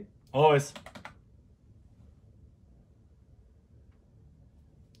 Stay safe. Always.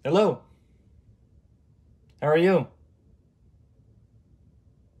 Hello. How are you?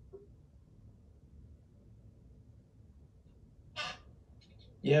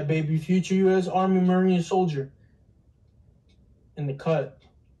 Yeah, baby. Future U.S. Army Marine soldier. In the cut.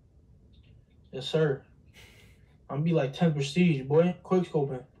 Yes, sir. I'm gonna be like 10 prestige, boy. Quick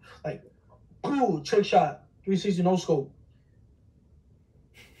scoping. Like, cool, trick shot. 360 no scope.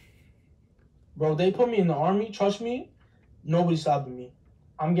 Bro, they put me in the army. Trust me, nobody's stopping me.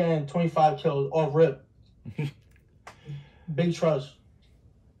 I'm getting 25 kills off rip. Big trust.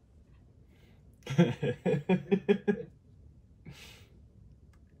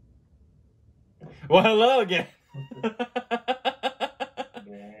 Well, hello again. Damn.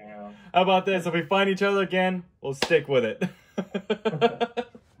 How about this? If we find each other again, we'll stick with it.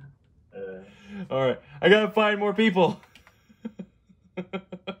 All right. I gotta find more people.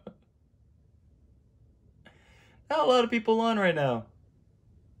 Not a lot of people on right now.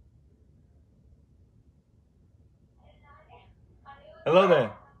 Hello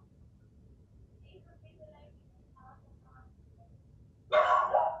there.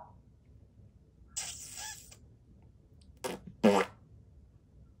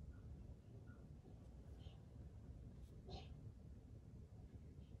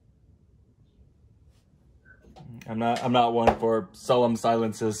 I'm not one for solemn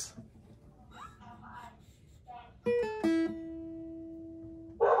silences.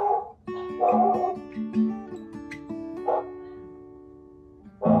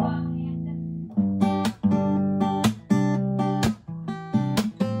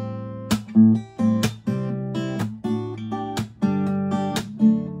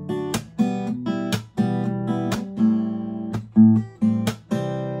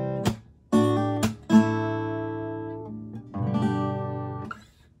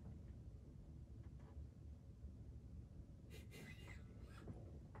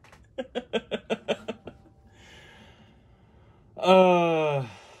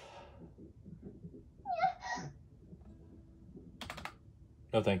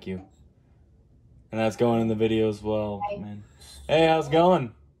 No, thank you. And that's going in the video as well, man. Hey, how's it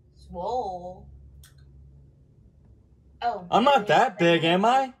going? Swole. Oh. I'm not that big, am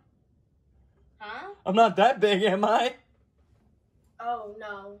I? Huh? I'm not that big, am I? Oh,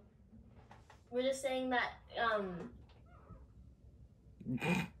 no. We're just saying that, Anime,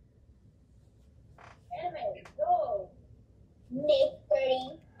 go. Nick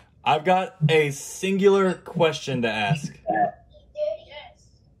 30. I've got a singular question to ask. Yes.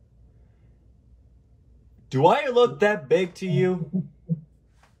 Do I look that big to you? I don't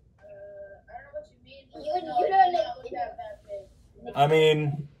know what you mean. You don't look that big. I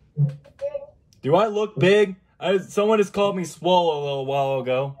mean, do I look big? Someone just called me swole a little while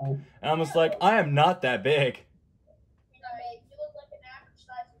ago. And I'm just like, I am not that big. You look like an average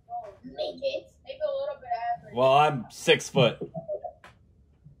size of bone. Maybe a little bit average. Well, I'm 6 foot.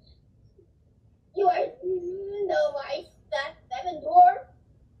 You are no ice. That's a dwarf.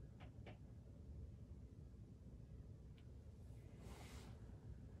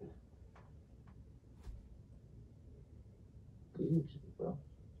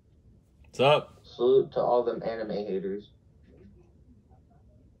 up? Salute to all them anime haters.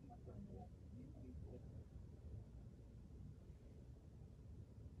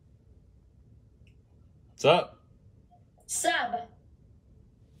 What's up? Sub.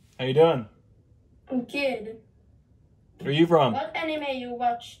 How you doing? I'm good. Where are you from? What anime you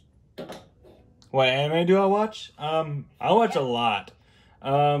watch? What anime do I watch? I watch a lot.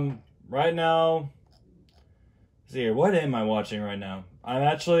 Right now, let's see here. What am I watching right now? I'm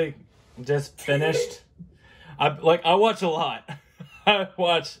actually just finished. I watch a lot. I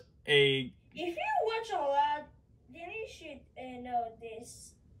watch a. If you watch a lot, then you should know this.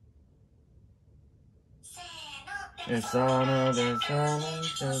 It's another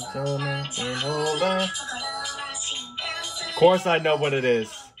Of course, I know what it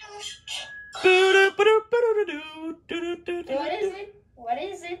is. What is it? What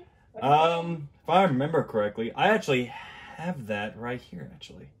is it? If I remember correctly, I actually have that right here.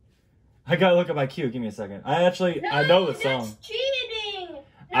 Actually, I gotta look at my queue. Give me a second. I know the song. That's cheating.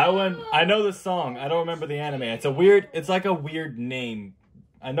 I know the song. I don't remember the anime. It's like a weird name.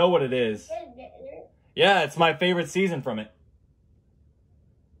 I know what it is. Yeah, it's my favorite season from it.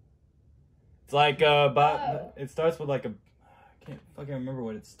 It's like it starts with like a. I can't fucking remember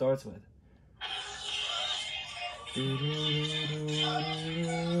what it starts with.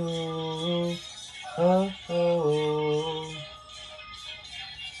 Oh, oh.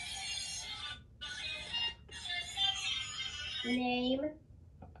 Name.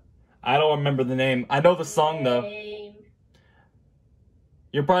 I don't remember the name. I know the song though. Name.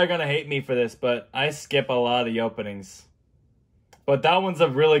 You're probably gonna hate me for this, but I skip a lot of the openings. But that one's a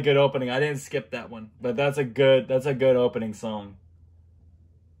really good opening. I didn't skip that one, but that's a good opening song.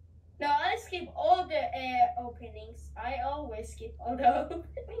 No, I skip all the openings. I always skip all the openings.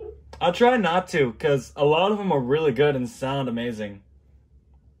 I'll try not to, because a lot of them are really good and sound amazing.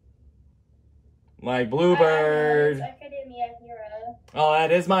 Like Bluebird. Academia Hero. Oh,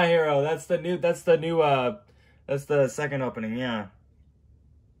 that is my hero. That's the second opening, yeah.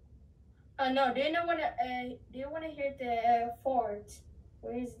 Oh no, do you wanna hear the fourth?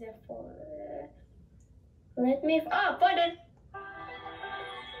 Where is the fourth? Let me put it.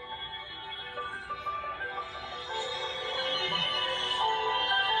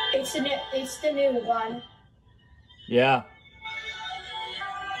 It's the new one. Yeah.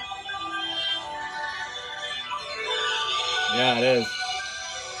 Yeah, it is.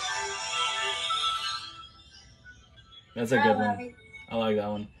 That's a good one. I like that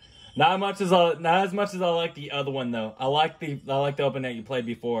one. Not as much as I like the other one though. I like the opening that you played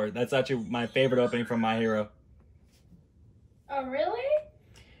before. That's actually my favorite opening from My Hero. Oh really?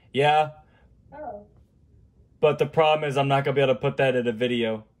 Yeah. Oh. But the problem is I'm not gonna be able to put that in a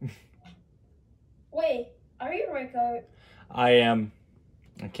video. Wait, are you recording? I am.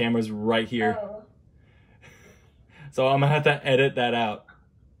 The camera's right here. Oh. So I'm gonna have to edit that out.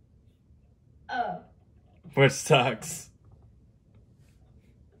 Oh. Which sucks.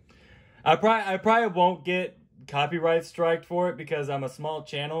 I probably won't get copyright striked for it because I'm a small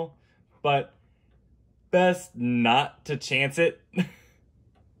channel, but best not to chance it.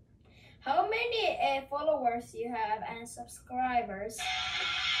 How many followers you have and subscribers?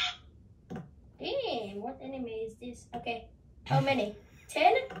 Damn, what anime is this? Okay, how many?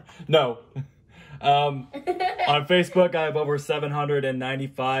 10? No. On Facebook, I have over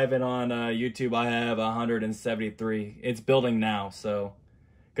 795, and on YouTube, I have 173. It's building now, so...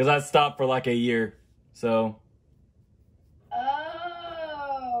 Because I stopped for like a year, so...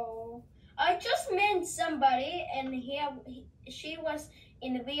 Oh... I just met somebody, and she was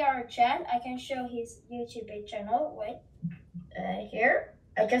in the VR chat. I can show his YouTube channel. Wait. Here.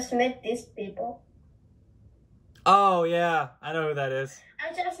 I just met these people. Oh, yeah. I know who that is.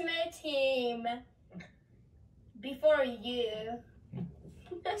 I just met him before you.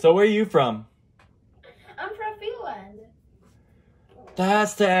 So where are you from? I'm from Finland.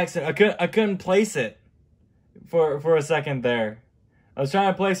 That's the accent. I couldn't place it for a second there. I was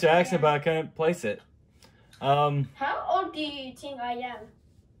trying to place your accent, but I couldn't place it. How old do you think I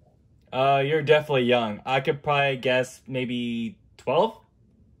am? You're definitely young. I could probably guess maybe 12?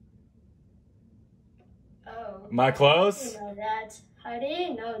 Oh. Am I close? I didn't know that. How do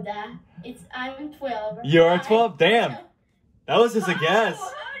you know that? I'm 12. You're 12? Damn. That was just a guess. How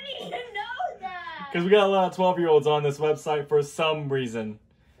do you know that? Because we got a lot of 12-year-olds on this website for some reason.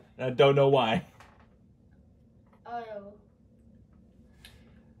 I don't know why. Oh.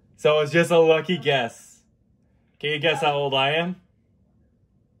 So it's just a lucky guess. Can you guess how old I am?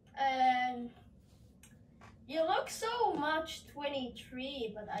 You look so much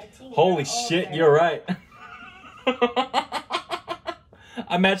 23, but I think... Holy shit, you're right.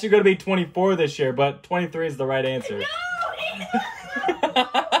 I'm actually going to be 24 this year, but 23 is the right answer. No! I'm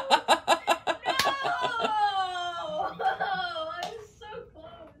so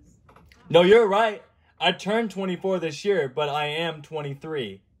close. No, you're right. I turned 24 this year, but I am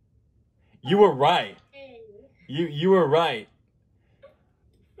 23. You were right. Hey. You were right.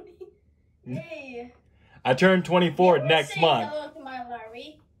 Hey. I turned 24 You next say month. hello to my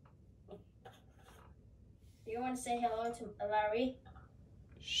Larry? Do you want to say hello to Larry?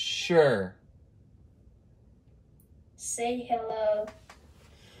 Sure. Say hello.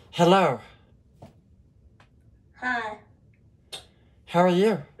 Hello. Hi. How are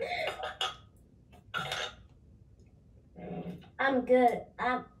you? I'm good.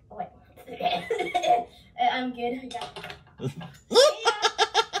 Wait. I'm good.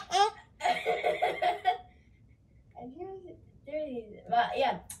 But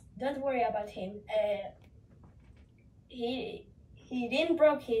yeah, don't worry about him. He didn't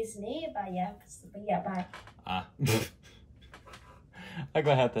broke his knee, but yeah, bye. Ah. I'm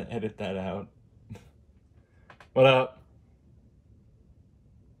gonna have to edit that out. What up?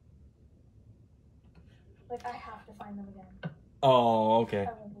 Like, I have to find them again. Oh, okay.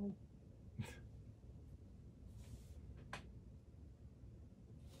 I won't believe.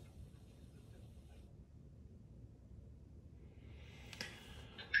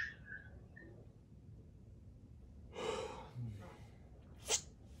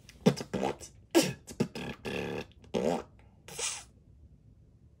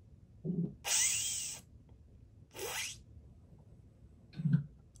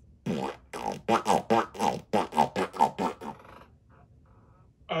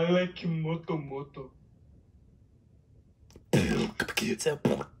 I like moto.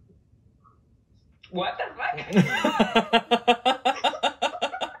 What the fuck?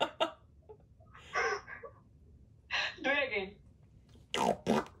 Do it again.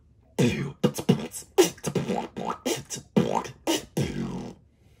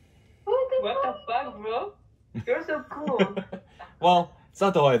 What the fuck, bro? You're so cool. Well, it's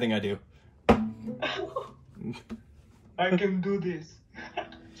not the only thing I do. I can do this.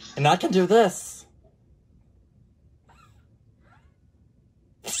 And I can do this.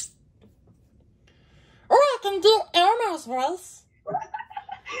 Or I can do Elmo's voice.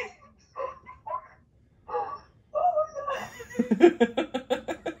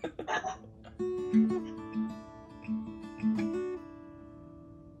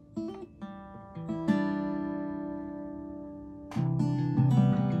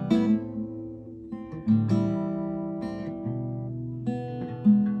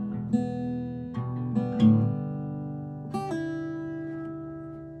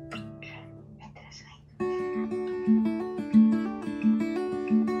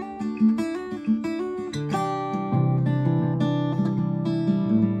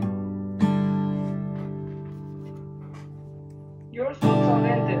 You're so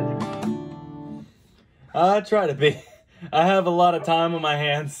talented. I try to be. I have a lot of time on my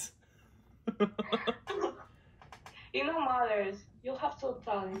hands. It no matters. You have so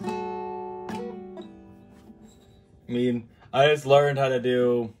talent. I mean, I just learned how to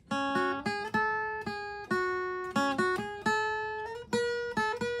do.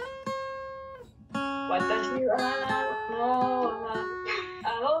 Watashi wa no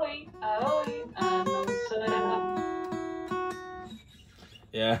aoi, no sora.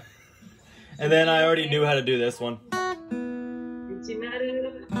 Yeah. And then I already knew how to do this one.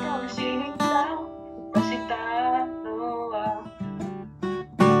 Ichinaru toshita, toshita no wa.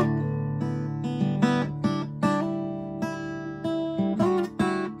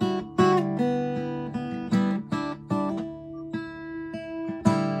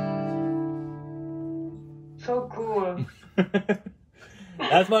 So cool.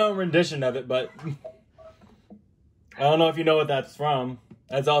 That's my own rendition of it, but I don't know if you know what that's from.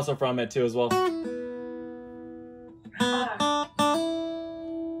 That's also from it too as well. Ah.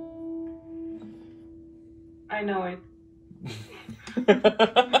 I know it.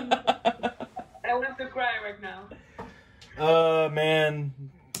 I want to cry right now. Man,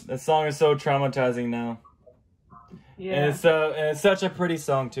 that song is so traumatizing now. Yeah. And it's such a pretty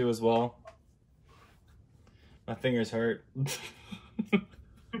song too as well. My fingers hurt.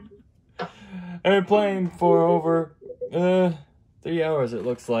 I've been playing for over 3 hours, it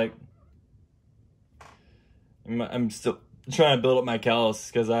looks like. I'm still trying to build up my callus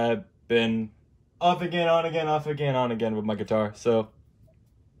because I've been off again, on again, off again, on again with my guitar. So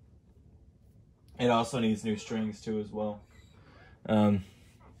it also needs new strings too as well.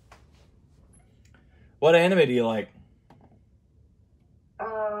 What anime do you like?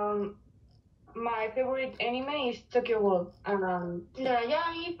 my favorite anime is Tokyo Ghoul.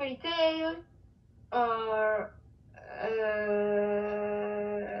 Dorayami, Fairy Tail, or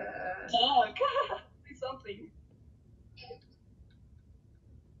fuck, something.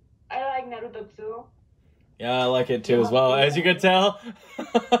 I like Naruto too. Yeah, I like it too as well, as you can tell.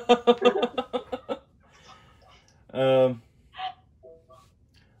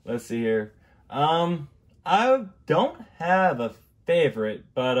 Let's see here. I don't have a favorite,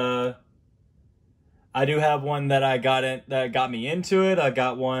 but I do have one that got me into it. I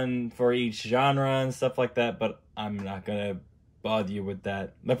got one for each genre and stuff like that, but I'm not gonna bother you with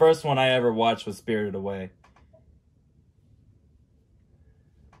that. The first one I ever watched was Spirited Away.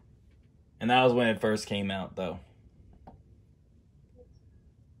 And that was when it first came out, though.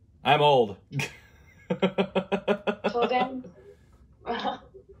 I'm old. So then,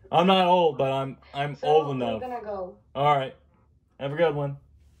 I'm not old, but I'm so old enough. we're gonna go. All right. Have a good one.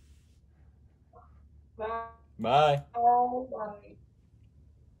 Bye. Bye. Oh, bye.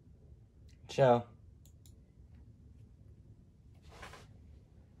 Ciao.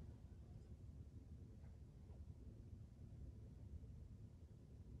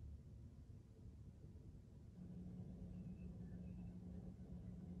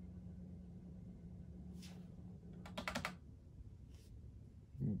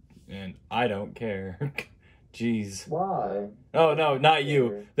 And I don't care. Jeez. Why? Oh, no, not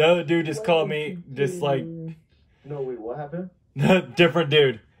you. The other dude just called me, just like... No, wait, what happened? Different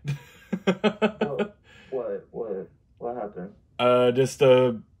dude. What happened? Just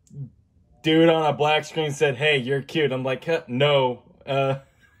a dude on a black screen said, "Hey, you're cute." I'm like, no.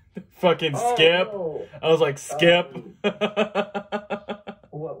 Fucking skip. No. I was like, skip.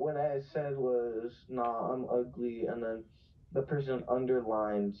 What I said was, nah, I'm ugly, and then the person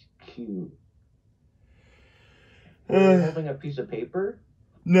underlined cute. Were you holding a piece of paper?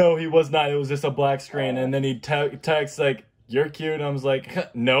 No, he was not. It was just a black screen. And then he texts like, "You're cute." And I was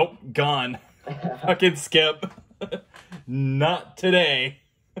like, nope, gone. Fucking skip. Not today.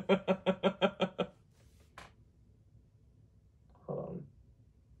 I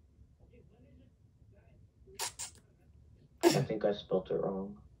think I spelled it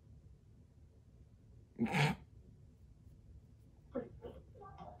wrong.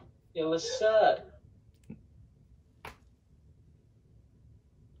 Yo, what's up?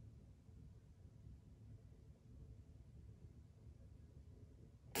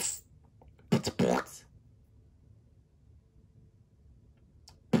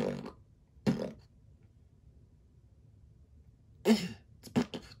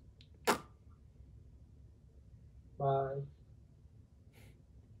 Bye.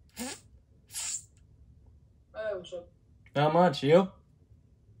 Hey, what's up? Not much. You?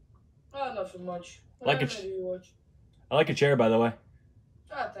 Nothing much. Like What anime do you watch? I like a chair, by the way.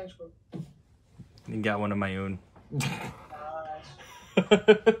 Thanks, bro. You got one of my own. Nice.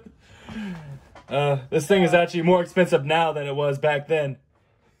 This thing is actually more expensive now than it was back then.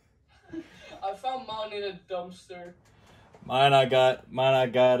 I found mine in a dumpster. Mine I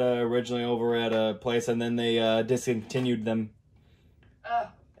got originally over at a place, and then they discontinued them,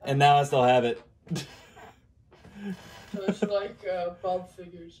 and now I still have it. So it's like Bob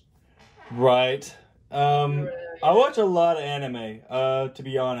figures. Right. I watch a lot of anime, to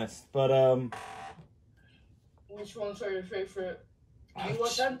be honest, but Which ones are your favorite? You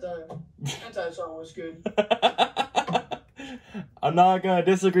watch hentai. Hentai is always good. I'm not gonna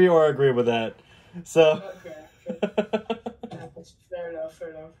disagree or agree with that. So. Okay. Fair enough.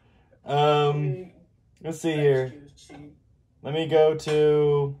 Let's see here. Let me go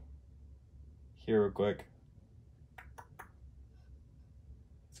to here real quick.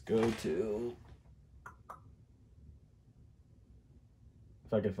 Let's go to.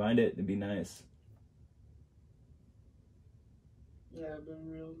 If I could find it, it'd be nice. Yeah, it'd been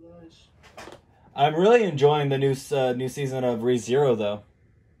real nice. I'm really enjoying the new season of ReZero, though.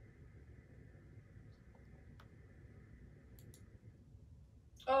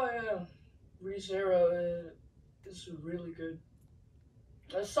 Oh yeah, ReZero is really good.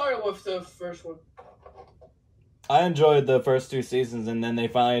 I started with the first one. I enjoyed the first 2 seasons, and then they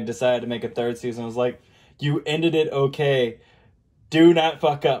finally decided to make a 3rd season. I was like, you ended it okay. Do not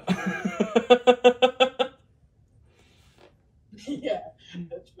fuck up. Yeah,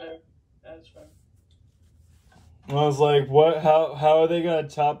 that's fair. That's fair. I was like, what? How are they gonna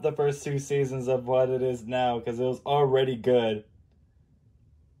top the first 2 seasons of what it is now? Because it was already good.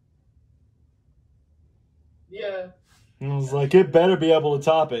 Yeah. And I was like, it better be able to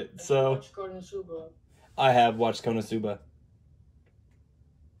top it. So Watch Konosuba. I have watched Konosuba.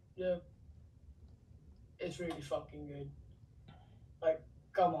 Yeah. It's really fucking good. Like,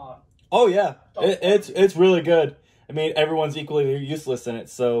 come on. Oh yeah, it's really good. I mean, everyone's equally useless in it,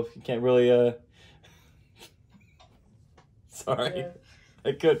 so you can't really. Sorry, Yeah.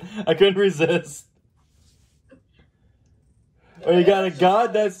 I couldn't resist. Well, you got a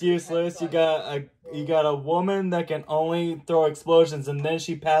god that's useless. You got a woman that can only throw explosions and then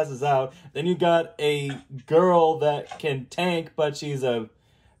she passes out. Then you got a girl that can tank, but she's a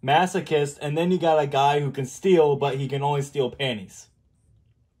masochist. And then you got a guy who can steal, but he can only steal panties.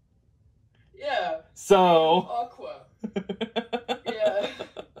 Yeah. So. Aqua. Yeah.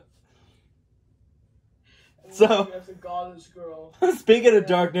 So. That's a godless girl. Speaking of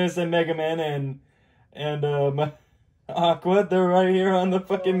darkness and Mega Man and Aqua, they're right here on the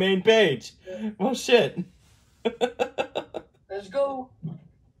fucking main page. Well, shit. Let's go.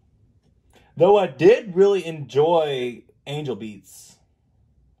 Though I did really enjoy Angel Beats.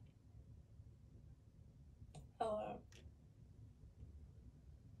 Hello.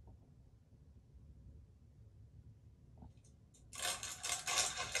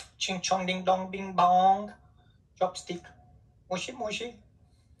 Ching chong ding dong bing bong. Chopstick. Mushy mushy.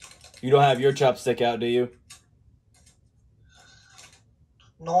 You don't have your chopstick out, do you?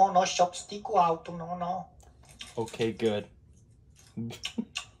 No, no chopstick out. No. Okay, good.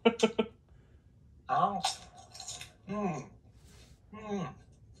 Ow.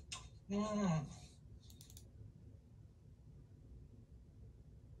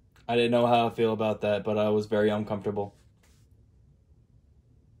 I didn't know how I feel about that, but I was very uncomfortable.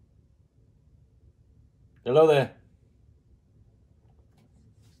 Hello there.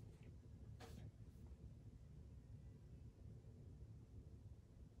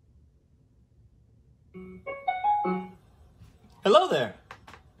 Hello there.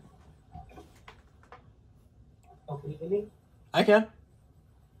 Oh, can you hear me? I can.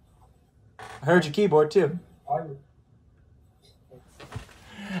 I heard your keyboard too. Are you?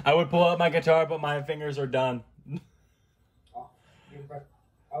 I would pull out my guitar, but my fingers are done. Oh, you're right.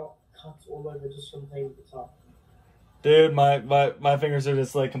 I'll cut all over just from playing the guitar. Dude, my fingers are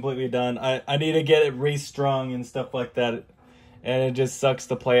just like completely done. I need to get it restrung and stuff like that, and it just sucks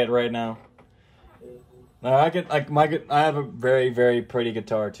to play it right now. I have a very, very pretty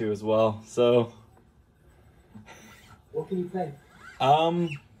guitar too as well. So, What can you play? I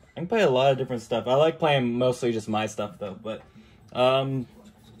can play a lot of different stuff. I like playing mostly just my stuff though, but you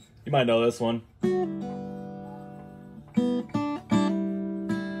might know this one.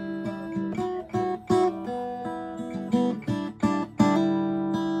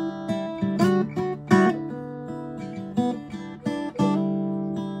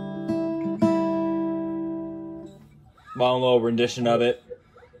 My own little rendition of it.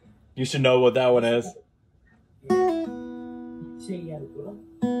 You should know what that one is. Say you have a good one?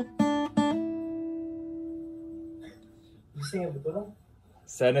 You say you have a good one?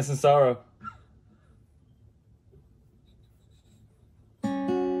 Sadness and Sorrow.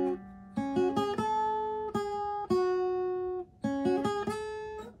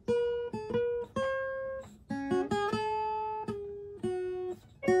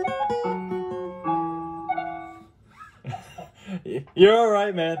 You're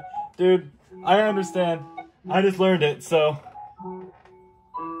alright, man. Dude, I understand. I just learned it, so.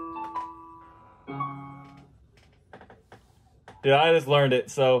 Dude, I just learned it,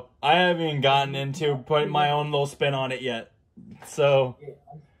 so I haven't even gotten into putting my own little spin on it yet. So,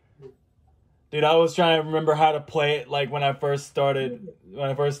 dude, I was trying to remember how to play it like when I first started,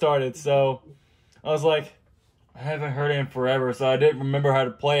 so I was like, I haven't heard it in forever, so I didn't remember how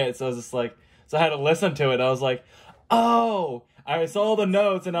to play it, so I was just like, so I had to listen to it. I was like, oh, I saw the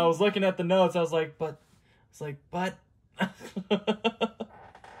notes and I was looking at the notes. I was like, but.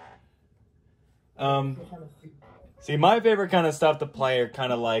 See, my favorite kind of stuff to play are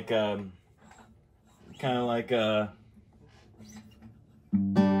kind of like, if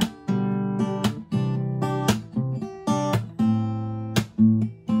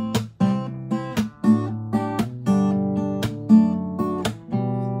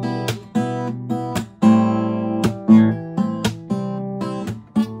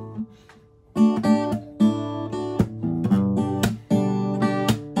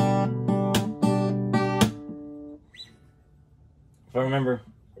I remember.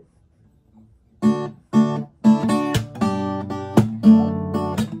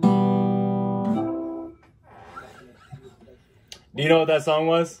 Do you know what that song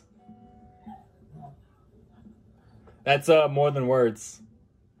was? That's More Than Words.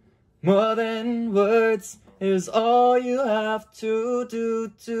 More than words is all you have to do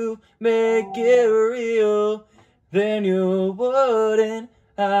to make it real. Then you wouldn't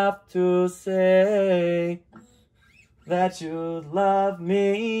have to say that you love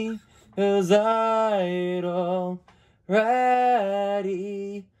me. 'cause I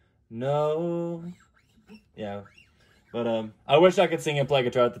already know. Yeah. But I wish I could sing and play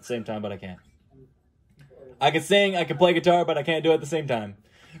guitar at the same time, but I can't. I can sing, I can play guitar, but I can't do it at the same time.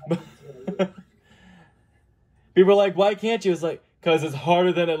 People are like, why can't you? It's like, because it's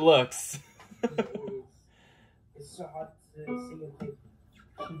harder than it looks. It's so hard to sing and play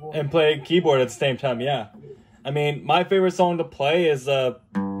keyboard. And play keyboard at the same time, yeah. I mean, my favorite song to play is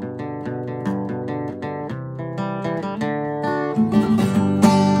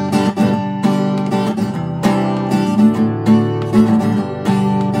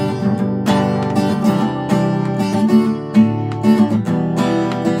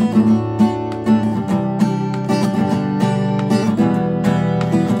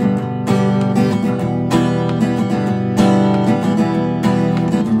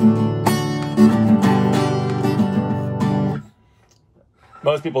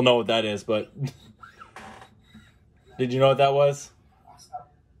most people know what that is, but did you know what that was?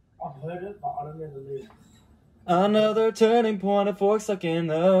 I've heard it, but I don't know the lyrics. Another turning point, a fork stuck in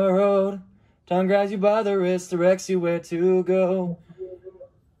the road. Time grabs you by the wrist, directs you where to go.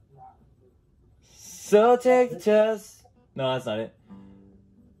 So take the test. No, that's not it.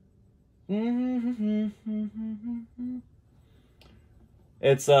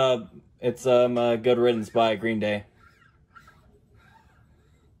 It's Good Riddance by Green Day.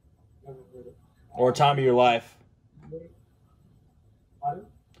 Or Time of Your Life.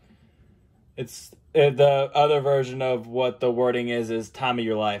 It's the other version of what the wording is Time of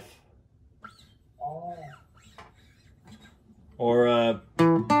Your Life. Or I've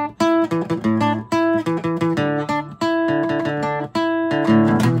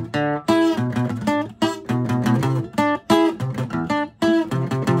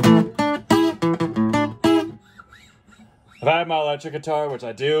had my electric guitar, which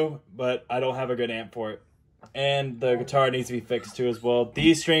I do, but I don't have a good amp for it. And the guitar needs to be fixed too as well.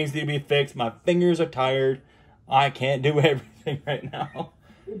 These strings need to be fixed. My fingers are tired. I can't do everything right now.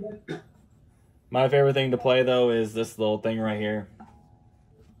 My favorite thing to play though is this little thing right here.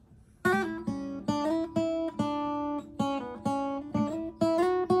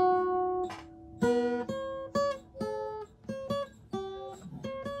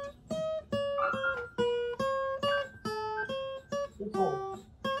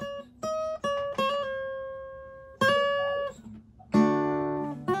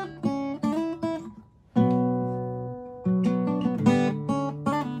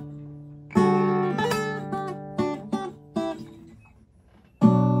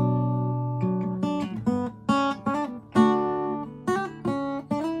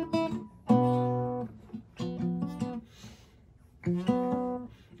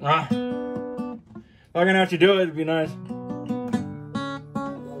 If I can actually do it, it'd be nice.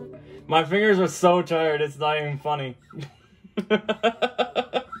 My fingers are so tired, it's not even funny.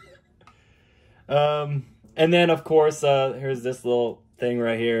 And then, of course, here's this little thing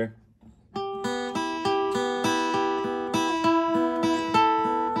right here.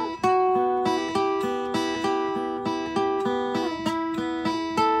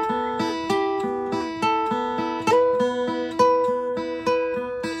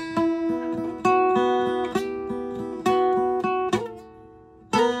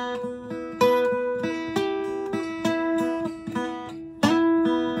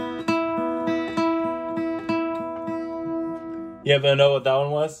 You ever know what that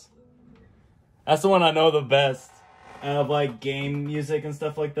one was? That's the one I know the best. Out of like game music and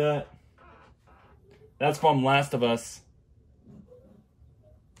stuff like that. That's from Last of Us.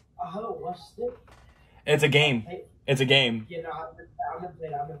 I haven't watched it. It's a game. It's a game. Yeah, no, I'm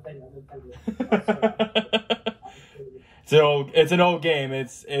gonna play it. It's an old game.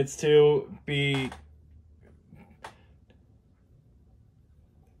 It's to be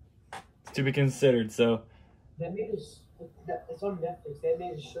considered. So. That made us. It's on Netflix. They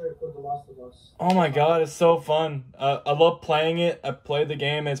made a shirt called The Last of Us. Oh my god, it's so fun. I love playing it. I played the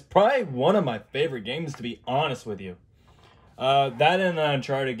game. It's probably one of my favorite games, to be honest with you. That and the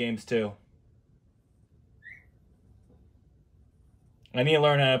Uncharted games, too. I need to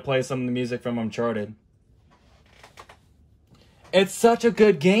learn how to play some of the music from Uncharted. It's such a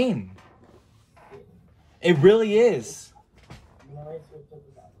good game. It really is.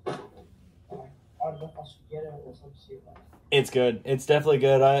 It's good. It's definitely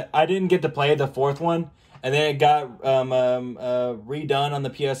good. I didn't get to play the fourth one, and then it got redone on the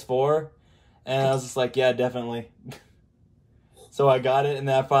PS4, and I was just like, yeah, definitely. So I got it, and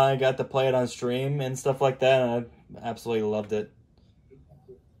then I finally got to play it on stream and stuff like that, and I absolutely loved it.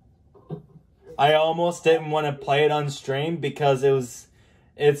 I almost didn't want to play it on stream because it was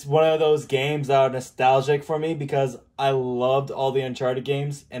it's one of those games that are nostalgic for me because I loved all the Uncharted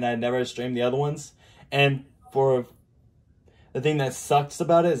games and I never streamed the other ones. And for the thing that sucks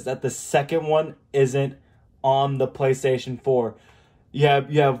about it is that the second one isn't on the PlayStation 4. You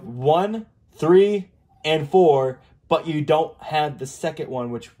have 1, 3, and 4, but you don't have the second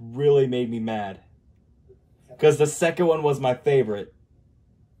one, which really made me mad. Because the second one was my favorite.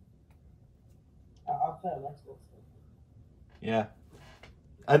 I'll play on Xbox. Yeah.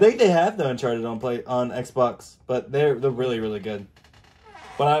 I think they have the Uncharted on Xbox, but they're really, really good.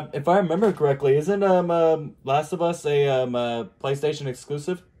 But if I remember correctly, isn't Last of Us a PlayStation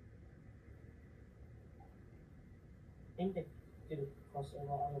exclusive? I think they did it crossover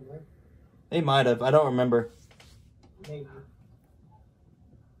on the break. They might have. I don't remember. Maybe.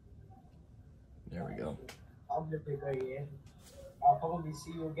 There we go. I'll be very in. I'll probably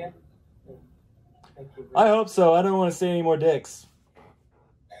see you again. Thank you. I hope so. I don't want to see any more dicks.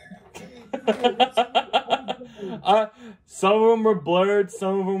 Some of them were blurred,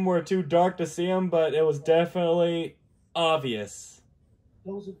 some of them were too dark to see them, but it was definitely obvious.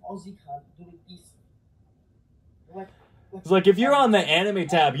 There was an Aussie cunt doing this. It's like if you're on the anime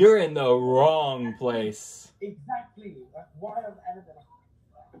tab, you're in the wrong place. Exactly. Like, why on anime?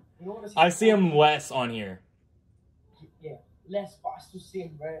 You know what I see him less on here. Yeah, less, but I still see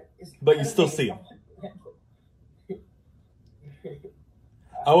him, right? But you still see him.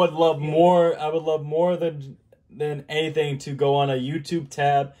 I would love more. I would love more than anything to go on a YouTube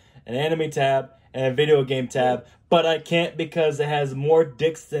tab, an anime tab, and a video game tab. But I can't because it has more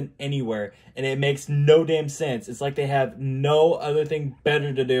dicks than anywhere, and it makes no damn sense. It's like they have no other thing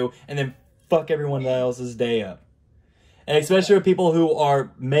better to do, and then fuck everyone else's day up. And especially for people who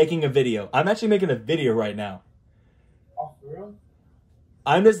are making a video. I'm actually making a video right now. Oh, for real?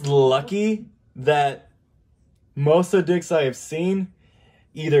 I'm just lucky that most of the dicks I have seen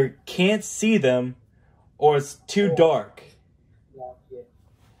either can't see them or it's too dark. Yeah.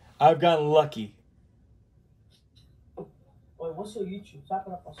 I've gotten lucky. Wait, what's your YouTube? Type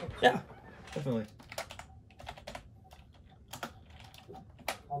it up. Yeah, definitely.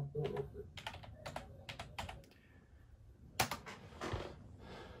 I'll do it.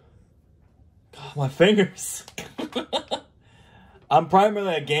 God, my fingers. I'm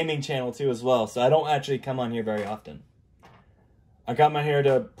primarily a gaming channel too as well, so I don't actually come on here very often. I come on here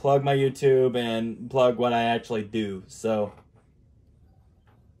to plug my YouTube and plug what I actually do. So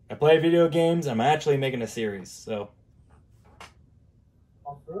I play video games. I'm actually making a series. So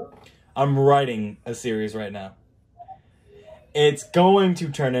I'm writing a series right now. It's going to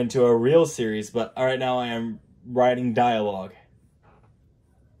turn into a real series, but right now I am writing dialogue.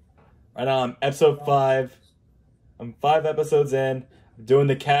 Right now I'm episode 5. I'm 5 episodes in. I'm doing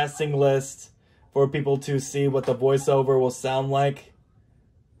the casting list for people to see what the voiceover will sound like.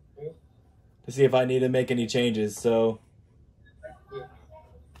 To see if I need to make any changes, so. Yeah.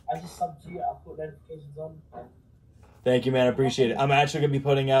 I just subbed you. I'll put notifications on. Thank you, man. I appreciate it. I'm actually going to be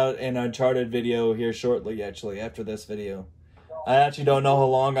putting out an Uncharted video here shortly, actually, after this video. I actually don't know how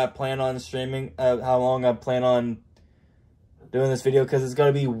long I plan on streaming, how long I plan on doing this video, because it's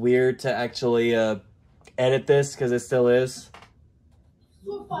going to be weird to actually edit this, because it still is.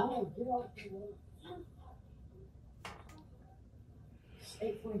 It's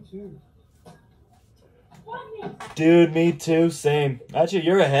 8:42. Dude, me too. Same. Actually,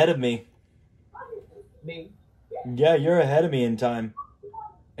 you're ahead of me. Me? Yeah, you're ahead of me in time.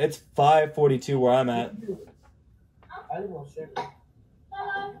 It's 5:42 where I'm at. I live on Sherry.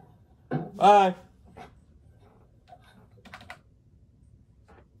 Bye.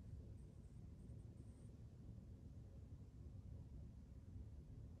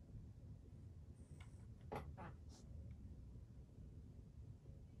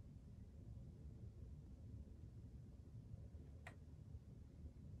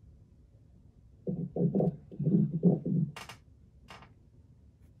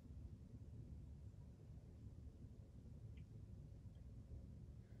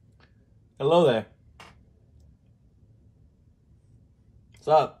 Hello there. What's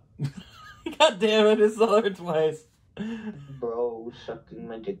up? God damn it, it's the other twice. Bro, sucking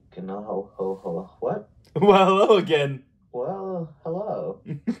my dick in a ho. What? Well, hello again. Well, hello.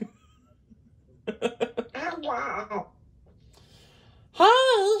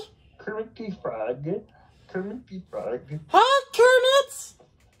 Hi. Kermit the Frog. Kermit the Frog. Hi, Kermit.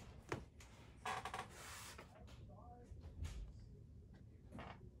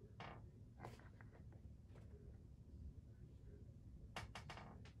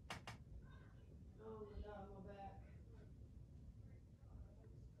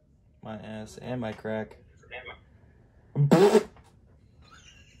 My ass and my crack.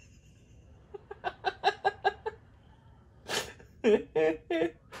 What's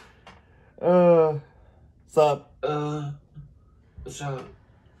up? What's up?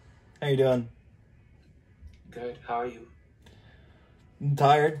 How you doing? Good. How are you? I'm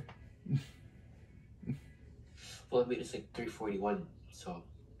tired. Well, I mean, it's like 3:41, so.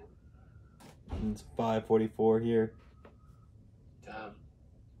 It's 5:44 here. Damn.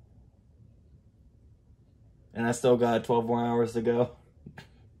 And I still got 12 more hours to go.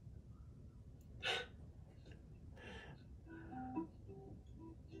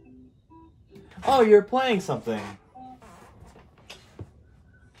 Oh, you're playing something.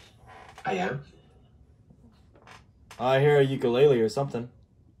 I am? I hear a ukulele or something.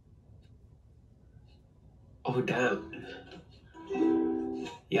 Oh, damn.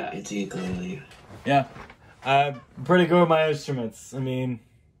 Yeah, it's a ukulele. Yeah. I'm pretty good with my instruments. I mean,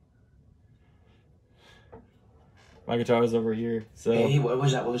 my guitar's over here, so... Hey, what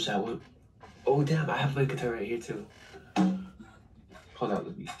was that? What was that? Oh, damn, I have my guitar right here, too. Hold on,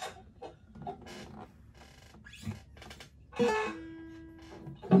 let me...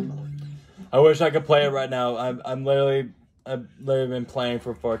 I wish I could play it right now. I've literally been playing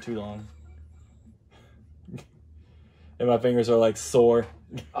for far too long. And my fingers are like sore.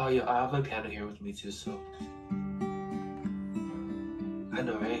 Oh, yeah, I have my piano here with me, too, so... I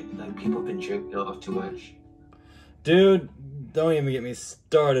know, right? Like, people have been drinking off too much. Dude, don't even get me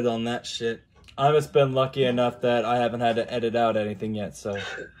started on that shit. I've just been lucky enough that I haven't had to edit out anything yet, so...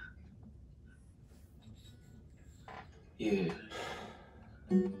 Yeah.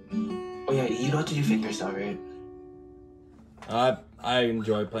 Oh yeah, you know how to do fingerstyle, right? I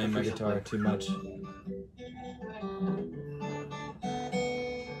enjoy playing my guitar too much.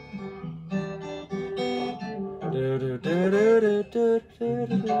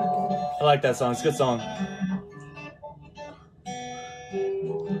 I like that song. It's a good song.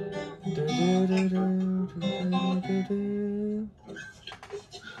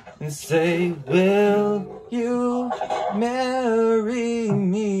 And say, will you marry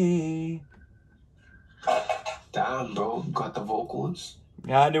me? Damn, bro, got the vocals.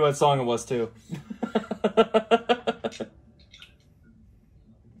 Yeah, I knew what song it was too.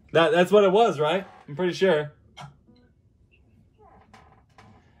 That's what it was, right? I'm pretty sure.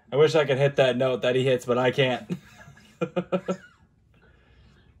 I wish I could hit that note that he hits, but I can't.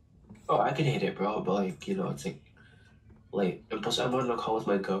 Oh, I can hit it, bro, but like, you know, it's like, and plus I'm on a call with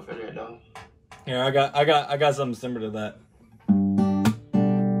my girlfriend right now. Here, I got something similar to that.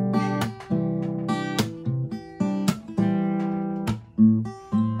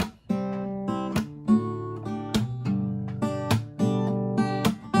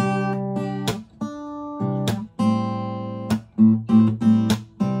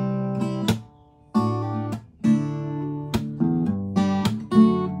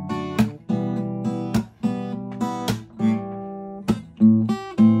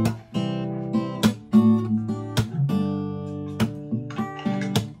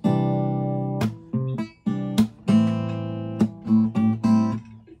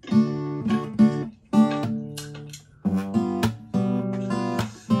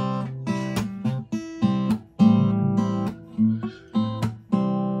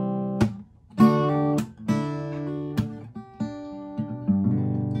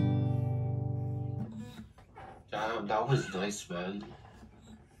 Damn, that was nice, man.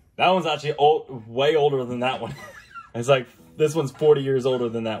 That one's actually old, way older than that one. It's like, this one's 40 years older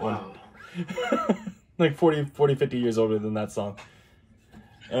than that one. Like 40, 50 years older than that song.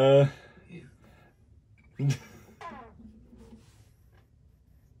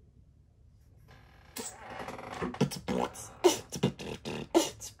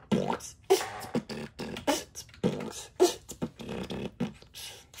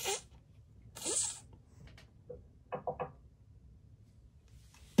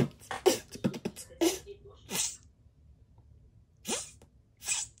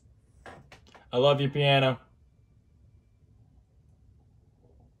 I love you, piano.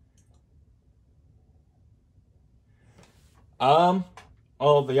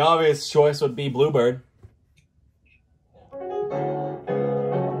 Well, the obvious choice would be Bluebird.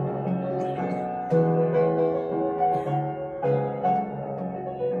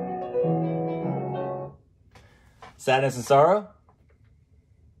 Sadness and Sorrow.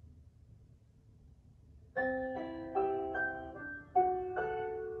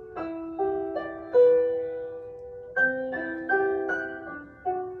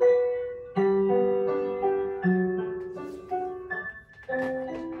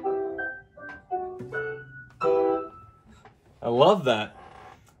 I love that.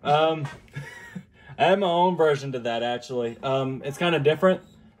 I have my own version to that, actually. It's kind of different,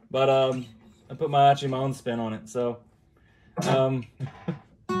 but I put my own spin on it. So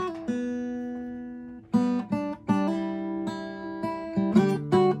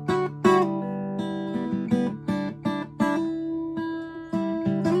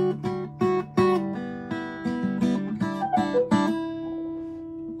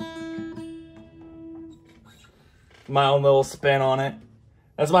My own little spin on it.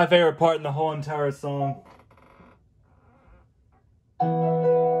 That's my favorite part in the whole entire song.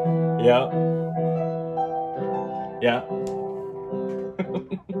 Yeah. Yeah.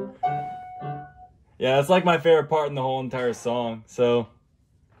 Yeah, it's like my favorite part in the whole entire song, so.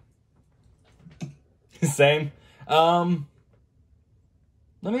 Same. Let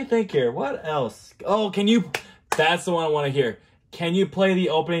me think here. What else? Oh, can you... That's the one I want to hear. Can you play the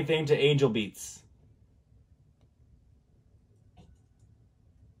opening thing to Angel Beats?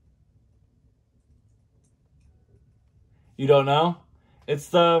 You don't know?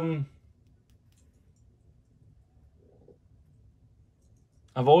 It's I've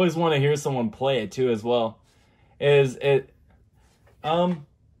always wanted to hear someone play it too as well. Is it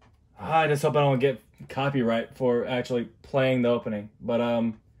I just hope I don't get copyright for actually playing the opening. But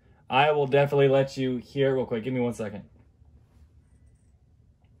I will definitely let you hear it real quick. Give me 1 second.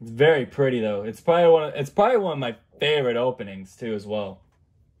 It's very pretty though. It's probably one of my favorite openings too as well.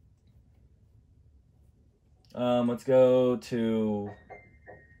 Let's go to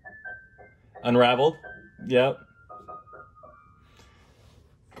Unraveled. Yep.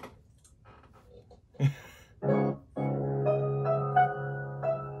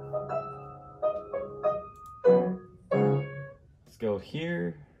 Let's go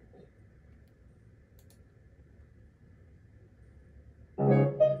here.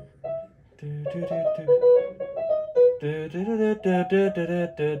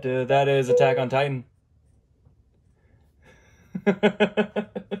 That is Attack on Titan.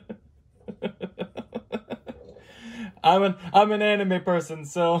 I'm an anime person,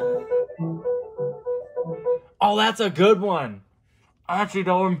 so. Oh, that's a good one. I actually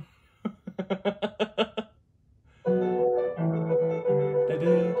don't.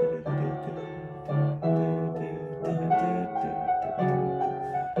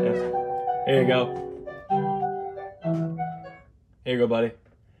 Here you go. Here you go, buddy.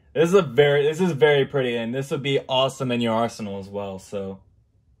 This is very pretty, and this would be awesome in your arsenal as well, so.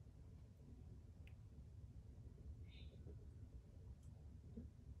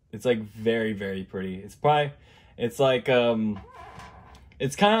 It's like very, very pretty. It's like,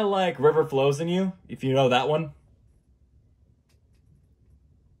 it's kind of like River Flows in You, if you know that one.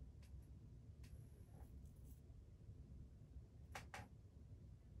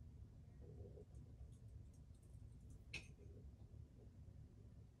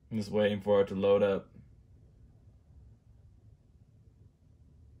 I'm just waiting for it to load up.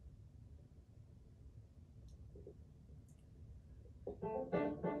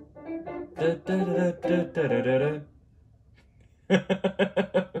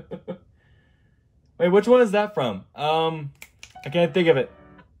 Wait, which one is that from? I can't think of it.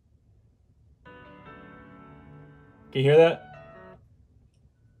 Can you hear that?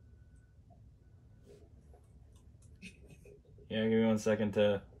 Yeah, give me 1 second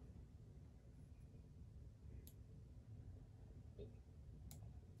to...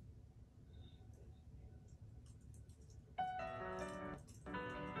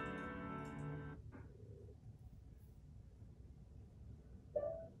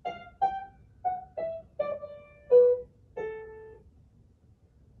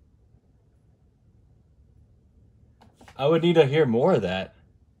 I would need to hear more of that.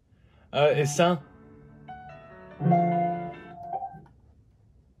 It sound...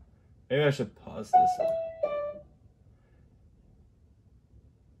 Maybe I should pause this.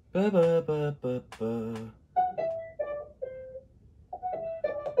 Ba ba ba ba ba.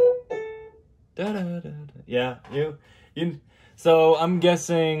 Da da da da. Yeah, you. So I'm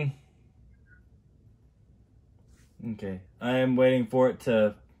guessing. Okay, I am waiting for it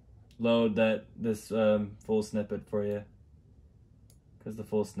to load this full snippet for you, because the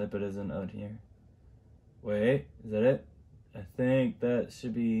full snippet isn't out here. Wait, is that it? I think that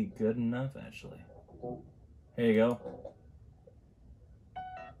should be good enough, actually. Here you go.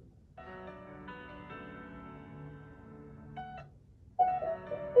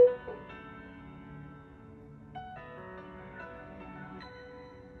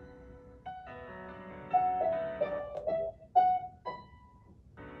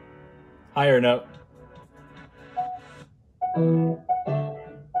 Higher note.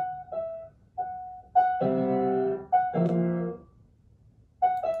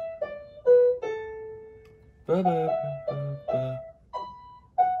 Ba, ba, ba,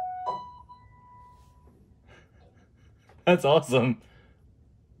 ba. That's awesome.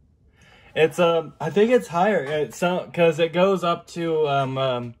 It's I think it's higher. It's because it goes up to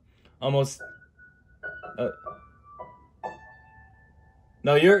almost.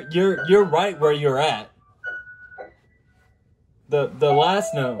 No, you're right where you're at. The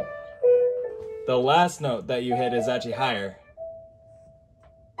last note that you hit is actually higher.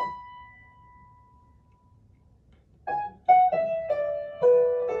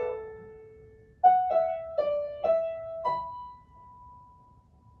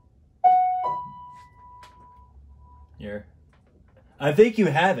 Here. I think you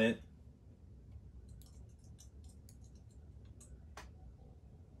have it.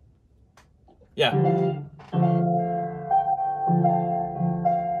 Yeah.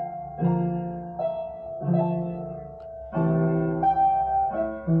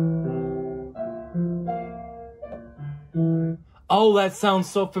 Oh, that sounds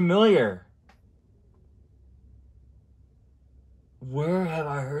so familiar. Where have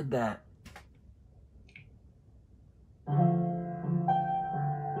I heard that?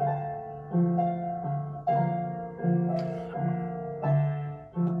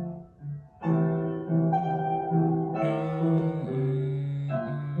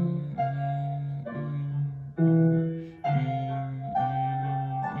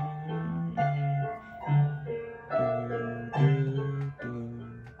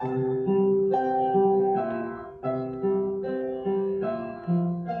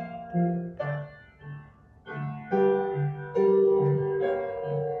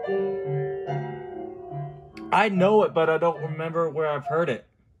 I know it, but I don't remember where I've heard it.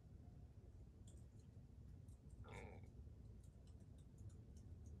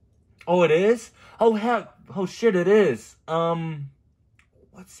 Oh, it is? Oh, heck. Oh, shit, it is. What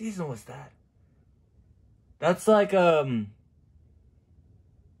season was that? That's like, it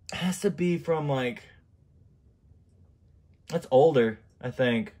has to be from, like, that's older, I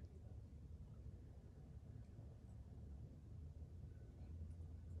think.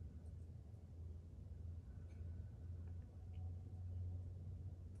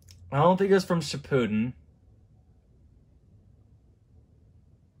 I don't think it's from Shippuden.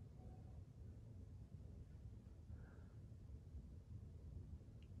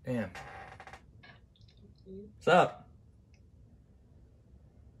 Damn. What's up?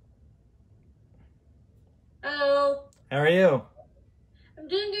 Hello. How are you? I'm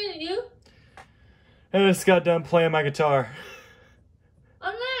doing good, and you? I just got done playing my guitar.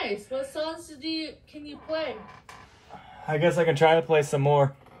 Oh, nice. What songs can you play? I guess I can try to play some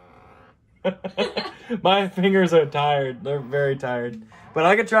more. My fingers are tired. They're very tired. But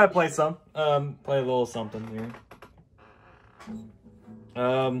I can try to play some. Play a little something here.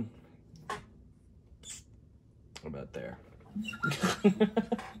 What about there?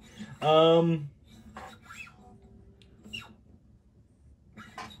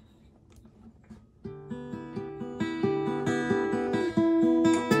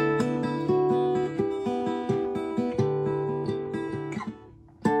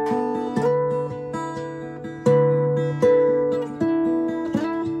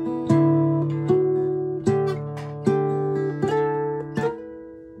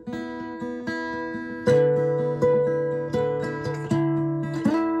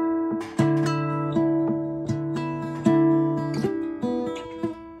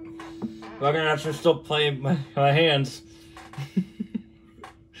 I'm gonna have to still play my hands.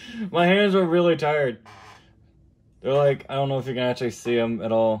 My hands are really tired. They're like, I don't know if you can actually see them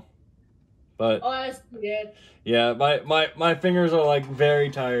at all. But oh, I see it. Yeah, my fingers are like very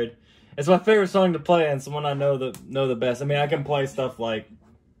tired. It's my favorite song to play and it's the one I know the best. I mean, I can play stuff like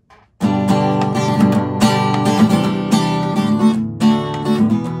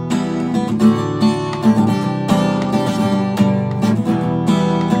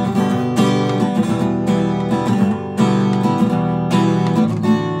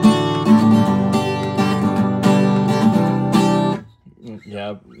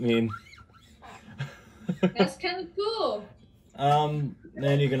yeah, I mean that's kind of cool.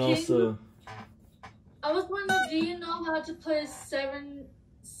 then you can also. I was wondering, do you know how to play seven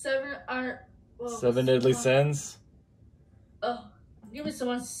Deadly Sins? Oh, give me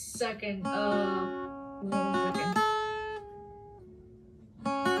 1 second. 1 second.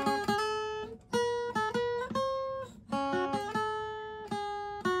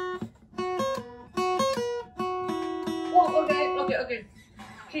 Oh, okay.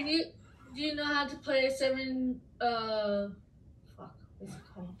 Do you know how to play fuck, what's it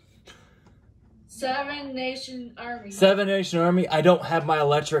called? Seven Nation Army. Seven Nation Army. I don't have my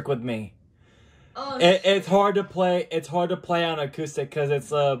electric with me. Oh, it's hard to play. It's hard to play on acoustic because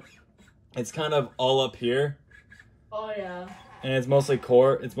it's kind of all up here. Oh yeah. And it's mostly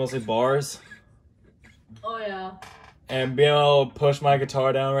chord. It's mostly bars. Oh yeah. And being able to push my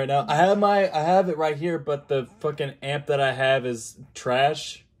guitar down right now. I have it right here, but the fucking amp that I have is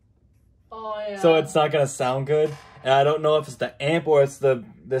trash. Oh yeah. So it's not gonna sound good. And I don't know if it's the amp or it's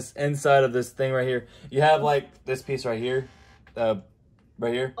this inside of this thing right here. You have like this piece right here, right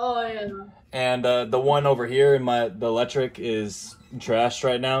here. Oh yeah. And the one over here in the electric is trashed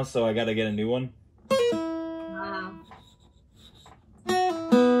right now, so I gotta get a new one. Wow.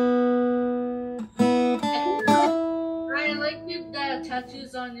 I like the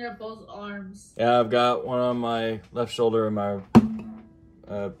tattoos on your both arms. Yeah, I've got one on my left shoulder and my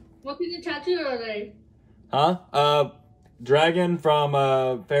What kind of tattoo are they? Dragon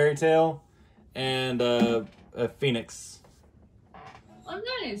from Fairy Tale and a phoenix. Oh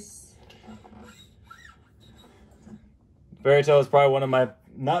nice. Fairy Tale is probably one of my,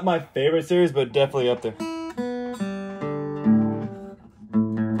 not my favorite series, but definitely up there.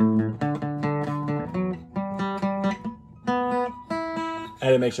 I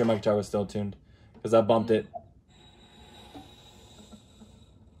had to make sure my guitar was still tuned because I bumped it.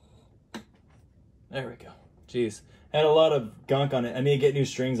 There we go. Jeez. Had a lot of gunk on it. I need to get new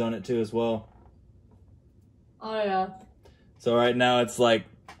strings on it too as well. Oh yeah. So right now it's like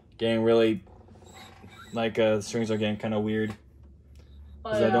getting really, like strings are getting kind of weird.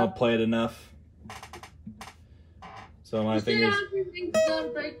 Because I don't play it enough. So my fingers...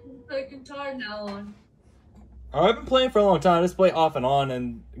 play guitar now on. Oh, I've been playing for a long time. I just play off and on,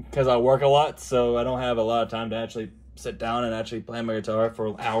 and because I work a lot, so I don't have a lot of time to actually sit down and actually play my guitar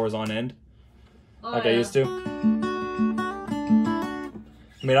for hours on end, like I used to.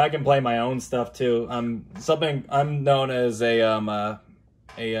 I mean, I can play my own stuff too. I'm known as a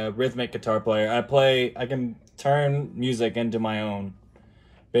rhythmic guitar player. I can turn music into my own,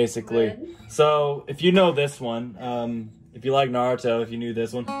 basically. Really? So if you know this one, if you like Naruto, if you knew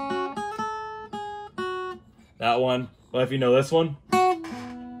this one. That one. Well, if you know this one.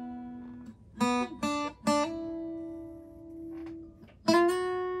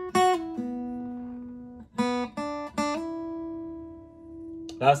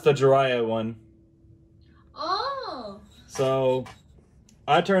 That's the Jiraiya one. Oh. So,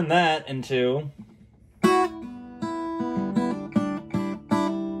 I turned that into...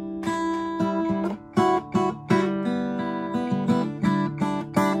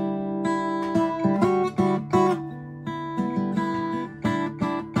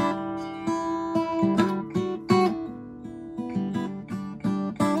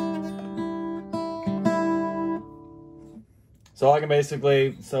 So I can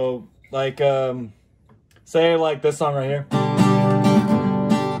basically, say like this song right here.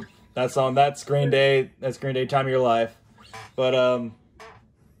 That song, that's Green Day, Time of Your Life. But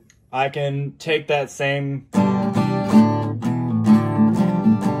I can take that same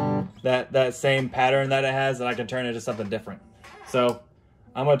that same pattern that it has and I can turn it into something different. So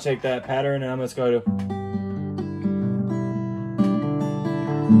I'm gonna take that pattern and I'm just going to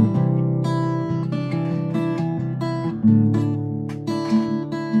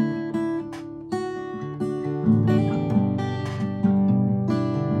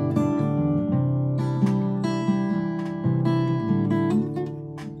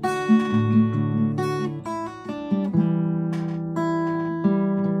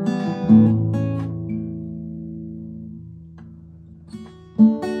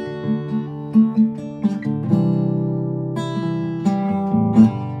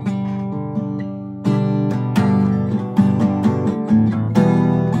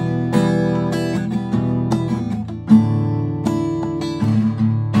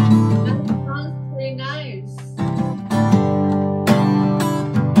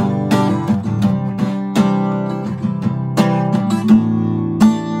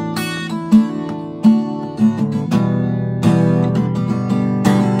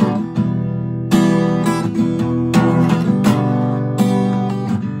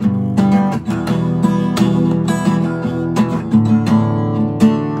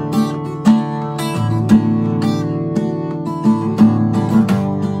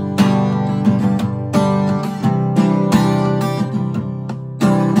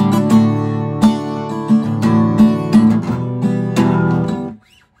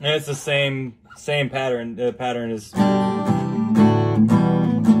and it's the same pattern. The pattern is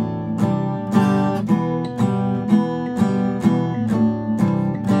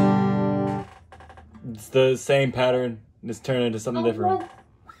it's the same pattern. Just turn it into something different.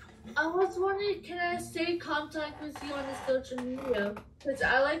 I was wondering, can I stay in contact with you on the social media? Because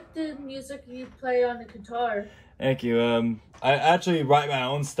I like the music you play on the guitar. Thank you. I actually write my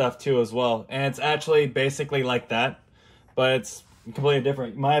own stuff too as well, and it's actually basically like that. but it's completely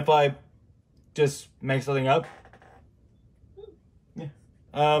different. Mind if I just make something up? Yeah.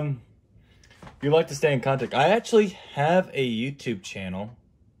 If you'd like to stay in contact, I actually have a YouTube channel.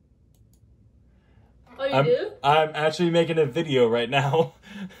 Oh, you do? I'm actually making a video right now.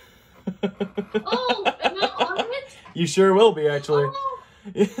 Oh, am I on it? You sure will be, actually. Oh.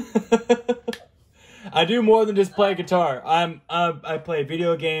 I do more than just play guitar. I play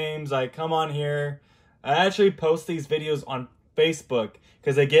video games. I come on here. I actually post these videos on Facebook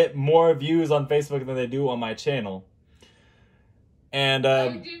because they get more views on Facebook than they do on my channel. And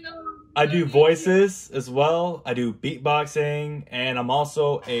I do voices as well. I do beatboxing, and I'm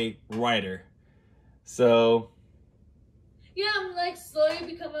also a writer. So yeah, I'm like slowly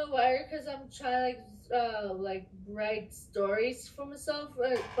becoming a writer because I'm trying to like write stories for myself,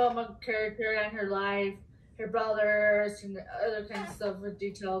 like about my character and her life, her brothers, and other kinds of stuff with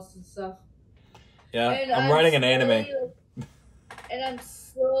details and stuff. Yeah, and I'm writing an anime. And I'm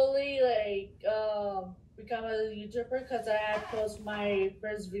slowly like become a YouTuber because I had post my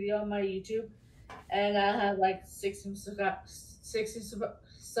first video on my YouTube, and I have like 60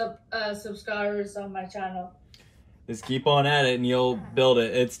 subscribers on my channel. Just keep on at it and you'll build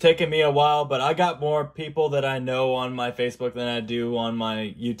it. It's taken me a while, but I got more people that I know on my Facebook than I do on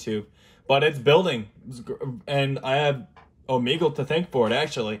my YouTube. But it's building, and I have Omegle to thank for it,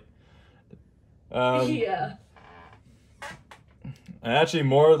 actually. Yeah. I actually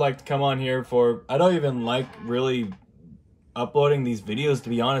more like to come on here for... I don't even like really uploading these videos, to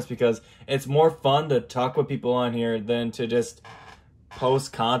be honest, because it's more fun to talk with people on here than to just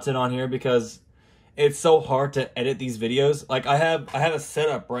post content on here, because it's so hard to edit these videos. Like, I have a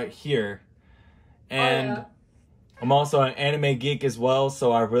setup right here, and I'm also an anime geek as well,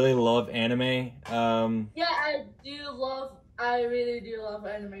 so I really love anime. Yeah, I really do love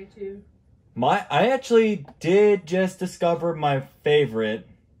anime too. I actually did just discover my favorite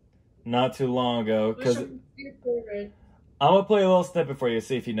not too long ago. Which one's your favorite? I'm gonna play a little snippet for you,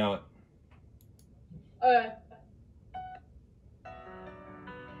 see if you know it. Alright.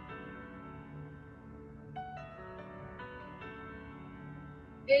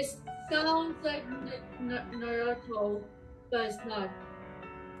 It sounds like Naruto, but it's not.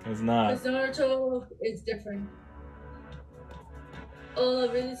 It's not. Because Naruto is different. Oh,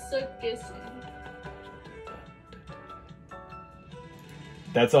 I really suck guessing.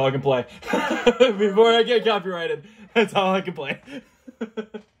 That's all I can play. Before I get copyrighted, that's all I can play.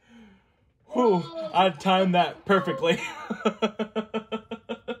 Whew, I timed that perfectly.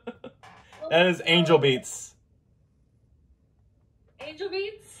 That is Angel Beats. Angel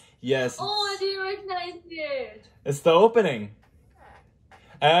Beats? Yes. Oh, I didn't recognize it. It's the opening.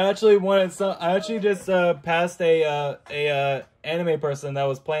 I actually just passed a anime person that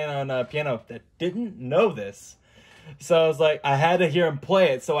was playing on piano that didn't know this. So I was like, I had to hear him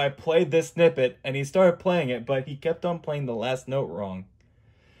play it, so I played this snippet, and he started playing it, but he kept on playing the last note wrong.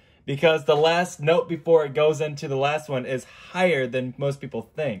 Because the last note before it goes into the last one is higher than most people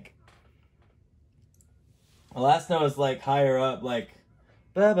think. The last note is like higher up, like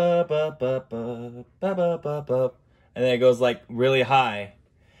ba ba ba ba ba ba ba ba ba, and then it goes like really high.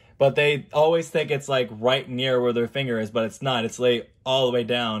 But they always think it's like right near where their finger is, but it's not. It's like all the way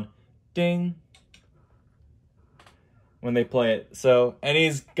down. Ding. When they play it. So, and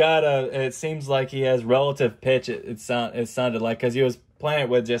he's got it seems like he has relative pitch, it sounded like, because he was playing it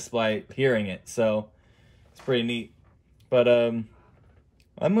with just by hearing it. So, it's pretty neat. But, I'm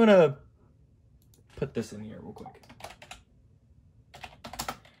gonna put this in here real quick.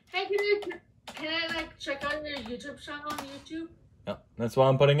 Hey, can I like check out your YouTube channel on YouTube? No, that's what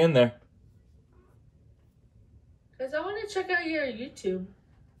I'm putting in there. Because I want to check out your YouTube.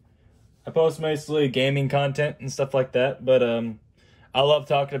 I post mostly gaming content and stuff like that, but I love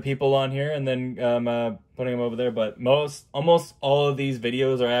talking to people on here and then putting them over there. But almost all of these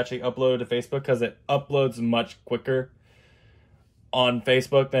videos are actually uploaded to Facebook because it uploads much quicker on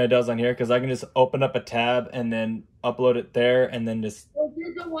Facebook than it does on here, because I can just open up a tab and then upload it there and then just... Was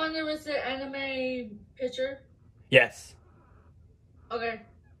it the one that was the anime picture? Yes. Okay.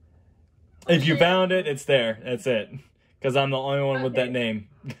 If you found it, it's there. That's it. Because I'm the only one with that name.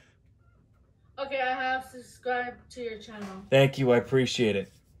 Okay, I have subscribed to your channel. Thank you, I appreciate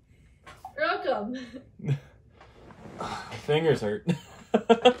it. You're welcome. Fingers hurt.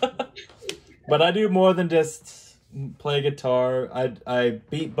 But I do more than just play guitar. I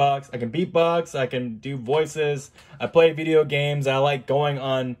beatbox. I can beatbox. I can do voices. I play video games. I like going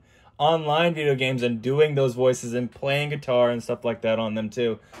on online video games and doing those voices and playing guitar and stuff like that on them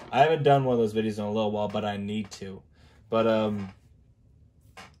too. I haven't done one of those videos in a little while, but I need to. But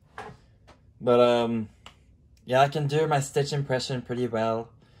yeah, Yeah, I can do my Stitch impression pretty well.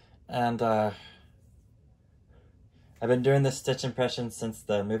 And, I've been doing this Stitch impression since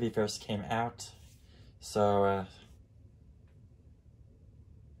the movie first came out. So,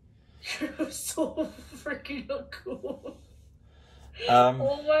 You're so freaking cool. Um,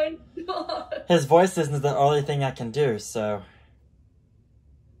 oh my god. His voice isn't the only thing I can do, so...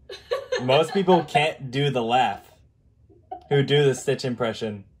 Most people can't do the laugh who do the Stitch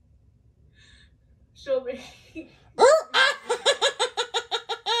impression. Show me.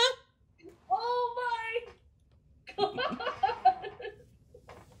 Oh my god. I'm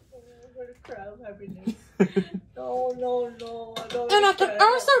gonna cry of happiness. No, no, no. I don't And I can cry.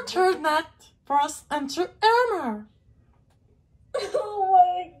 also turn that voice into armor. Oh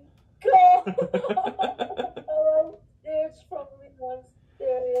my god. I love Stitch from One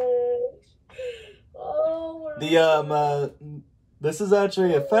Stitch. Oh my This is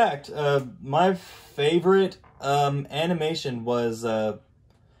actually a fact. My favorite animation was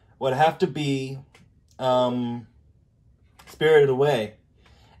would have to be Spirited Away.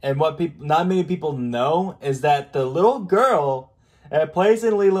 And what not many people know is that the little girl that plays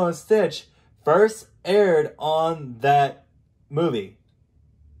in Lilo and Stitch first aired on that movie.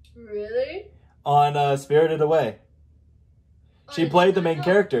 Really? On Spirited Away. She played the main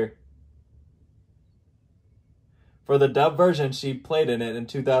character. For the dub version, she played in it in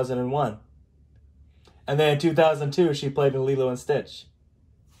 2001. And then in 2002, she played in Lilo and Stitch.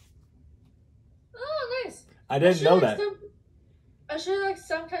 Oh, nice. I didn't know that. I should like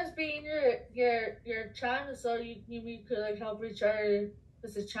sometimes be in your channel so you could like help each other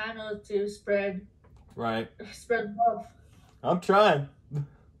with the channel to spread love. I'm trying.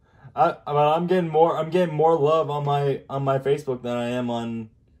 I'm getting more love on my Facebook than I am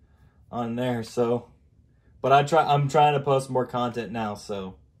on there. So, but I'm trying to post more content now.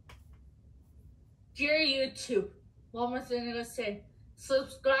 So, dear YouTube, one more thing I'm gonna say: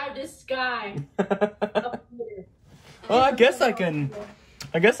 subscribe to this guy. Well, I guess I can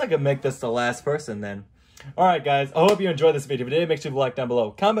make this the last person then. Alright guys, I hope you enjoyed this video. If you did, make sure to like down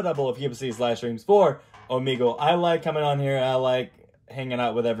below. Comment down below if you ever see these live streams for Omegle. I like coming on here. I like hanging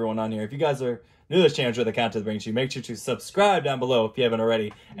out with everyone on here. If you guys are new to this channel, enjoy the content it brings you, make sure to subscribe down below if you haven't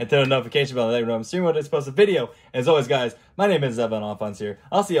already. And turn the notification bell to let you know I'm streaming when I post a video. And as always guys, my name is Evan Alphonse here.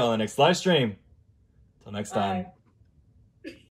 I'll see you all in the next live stream. Till next time. Bye.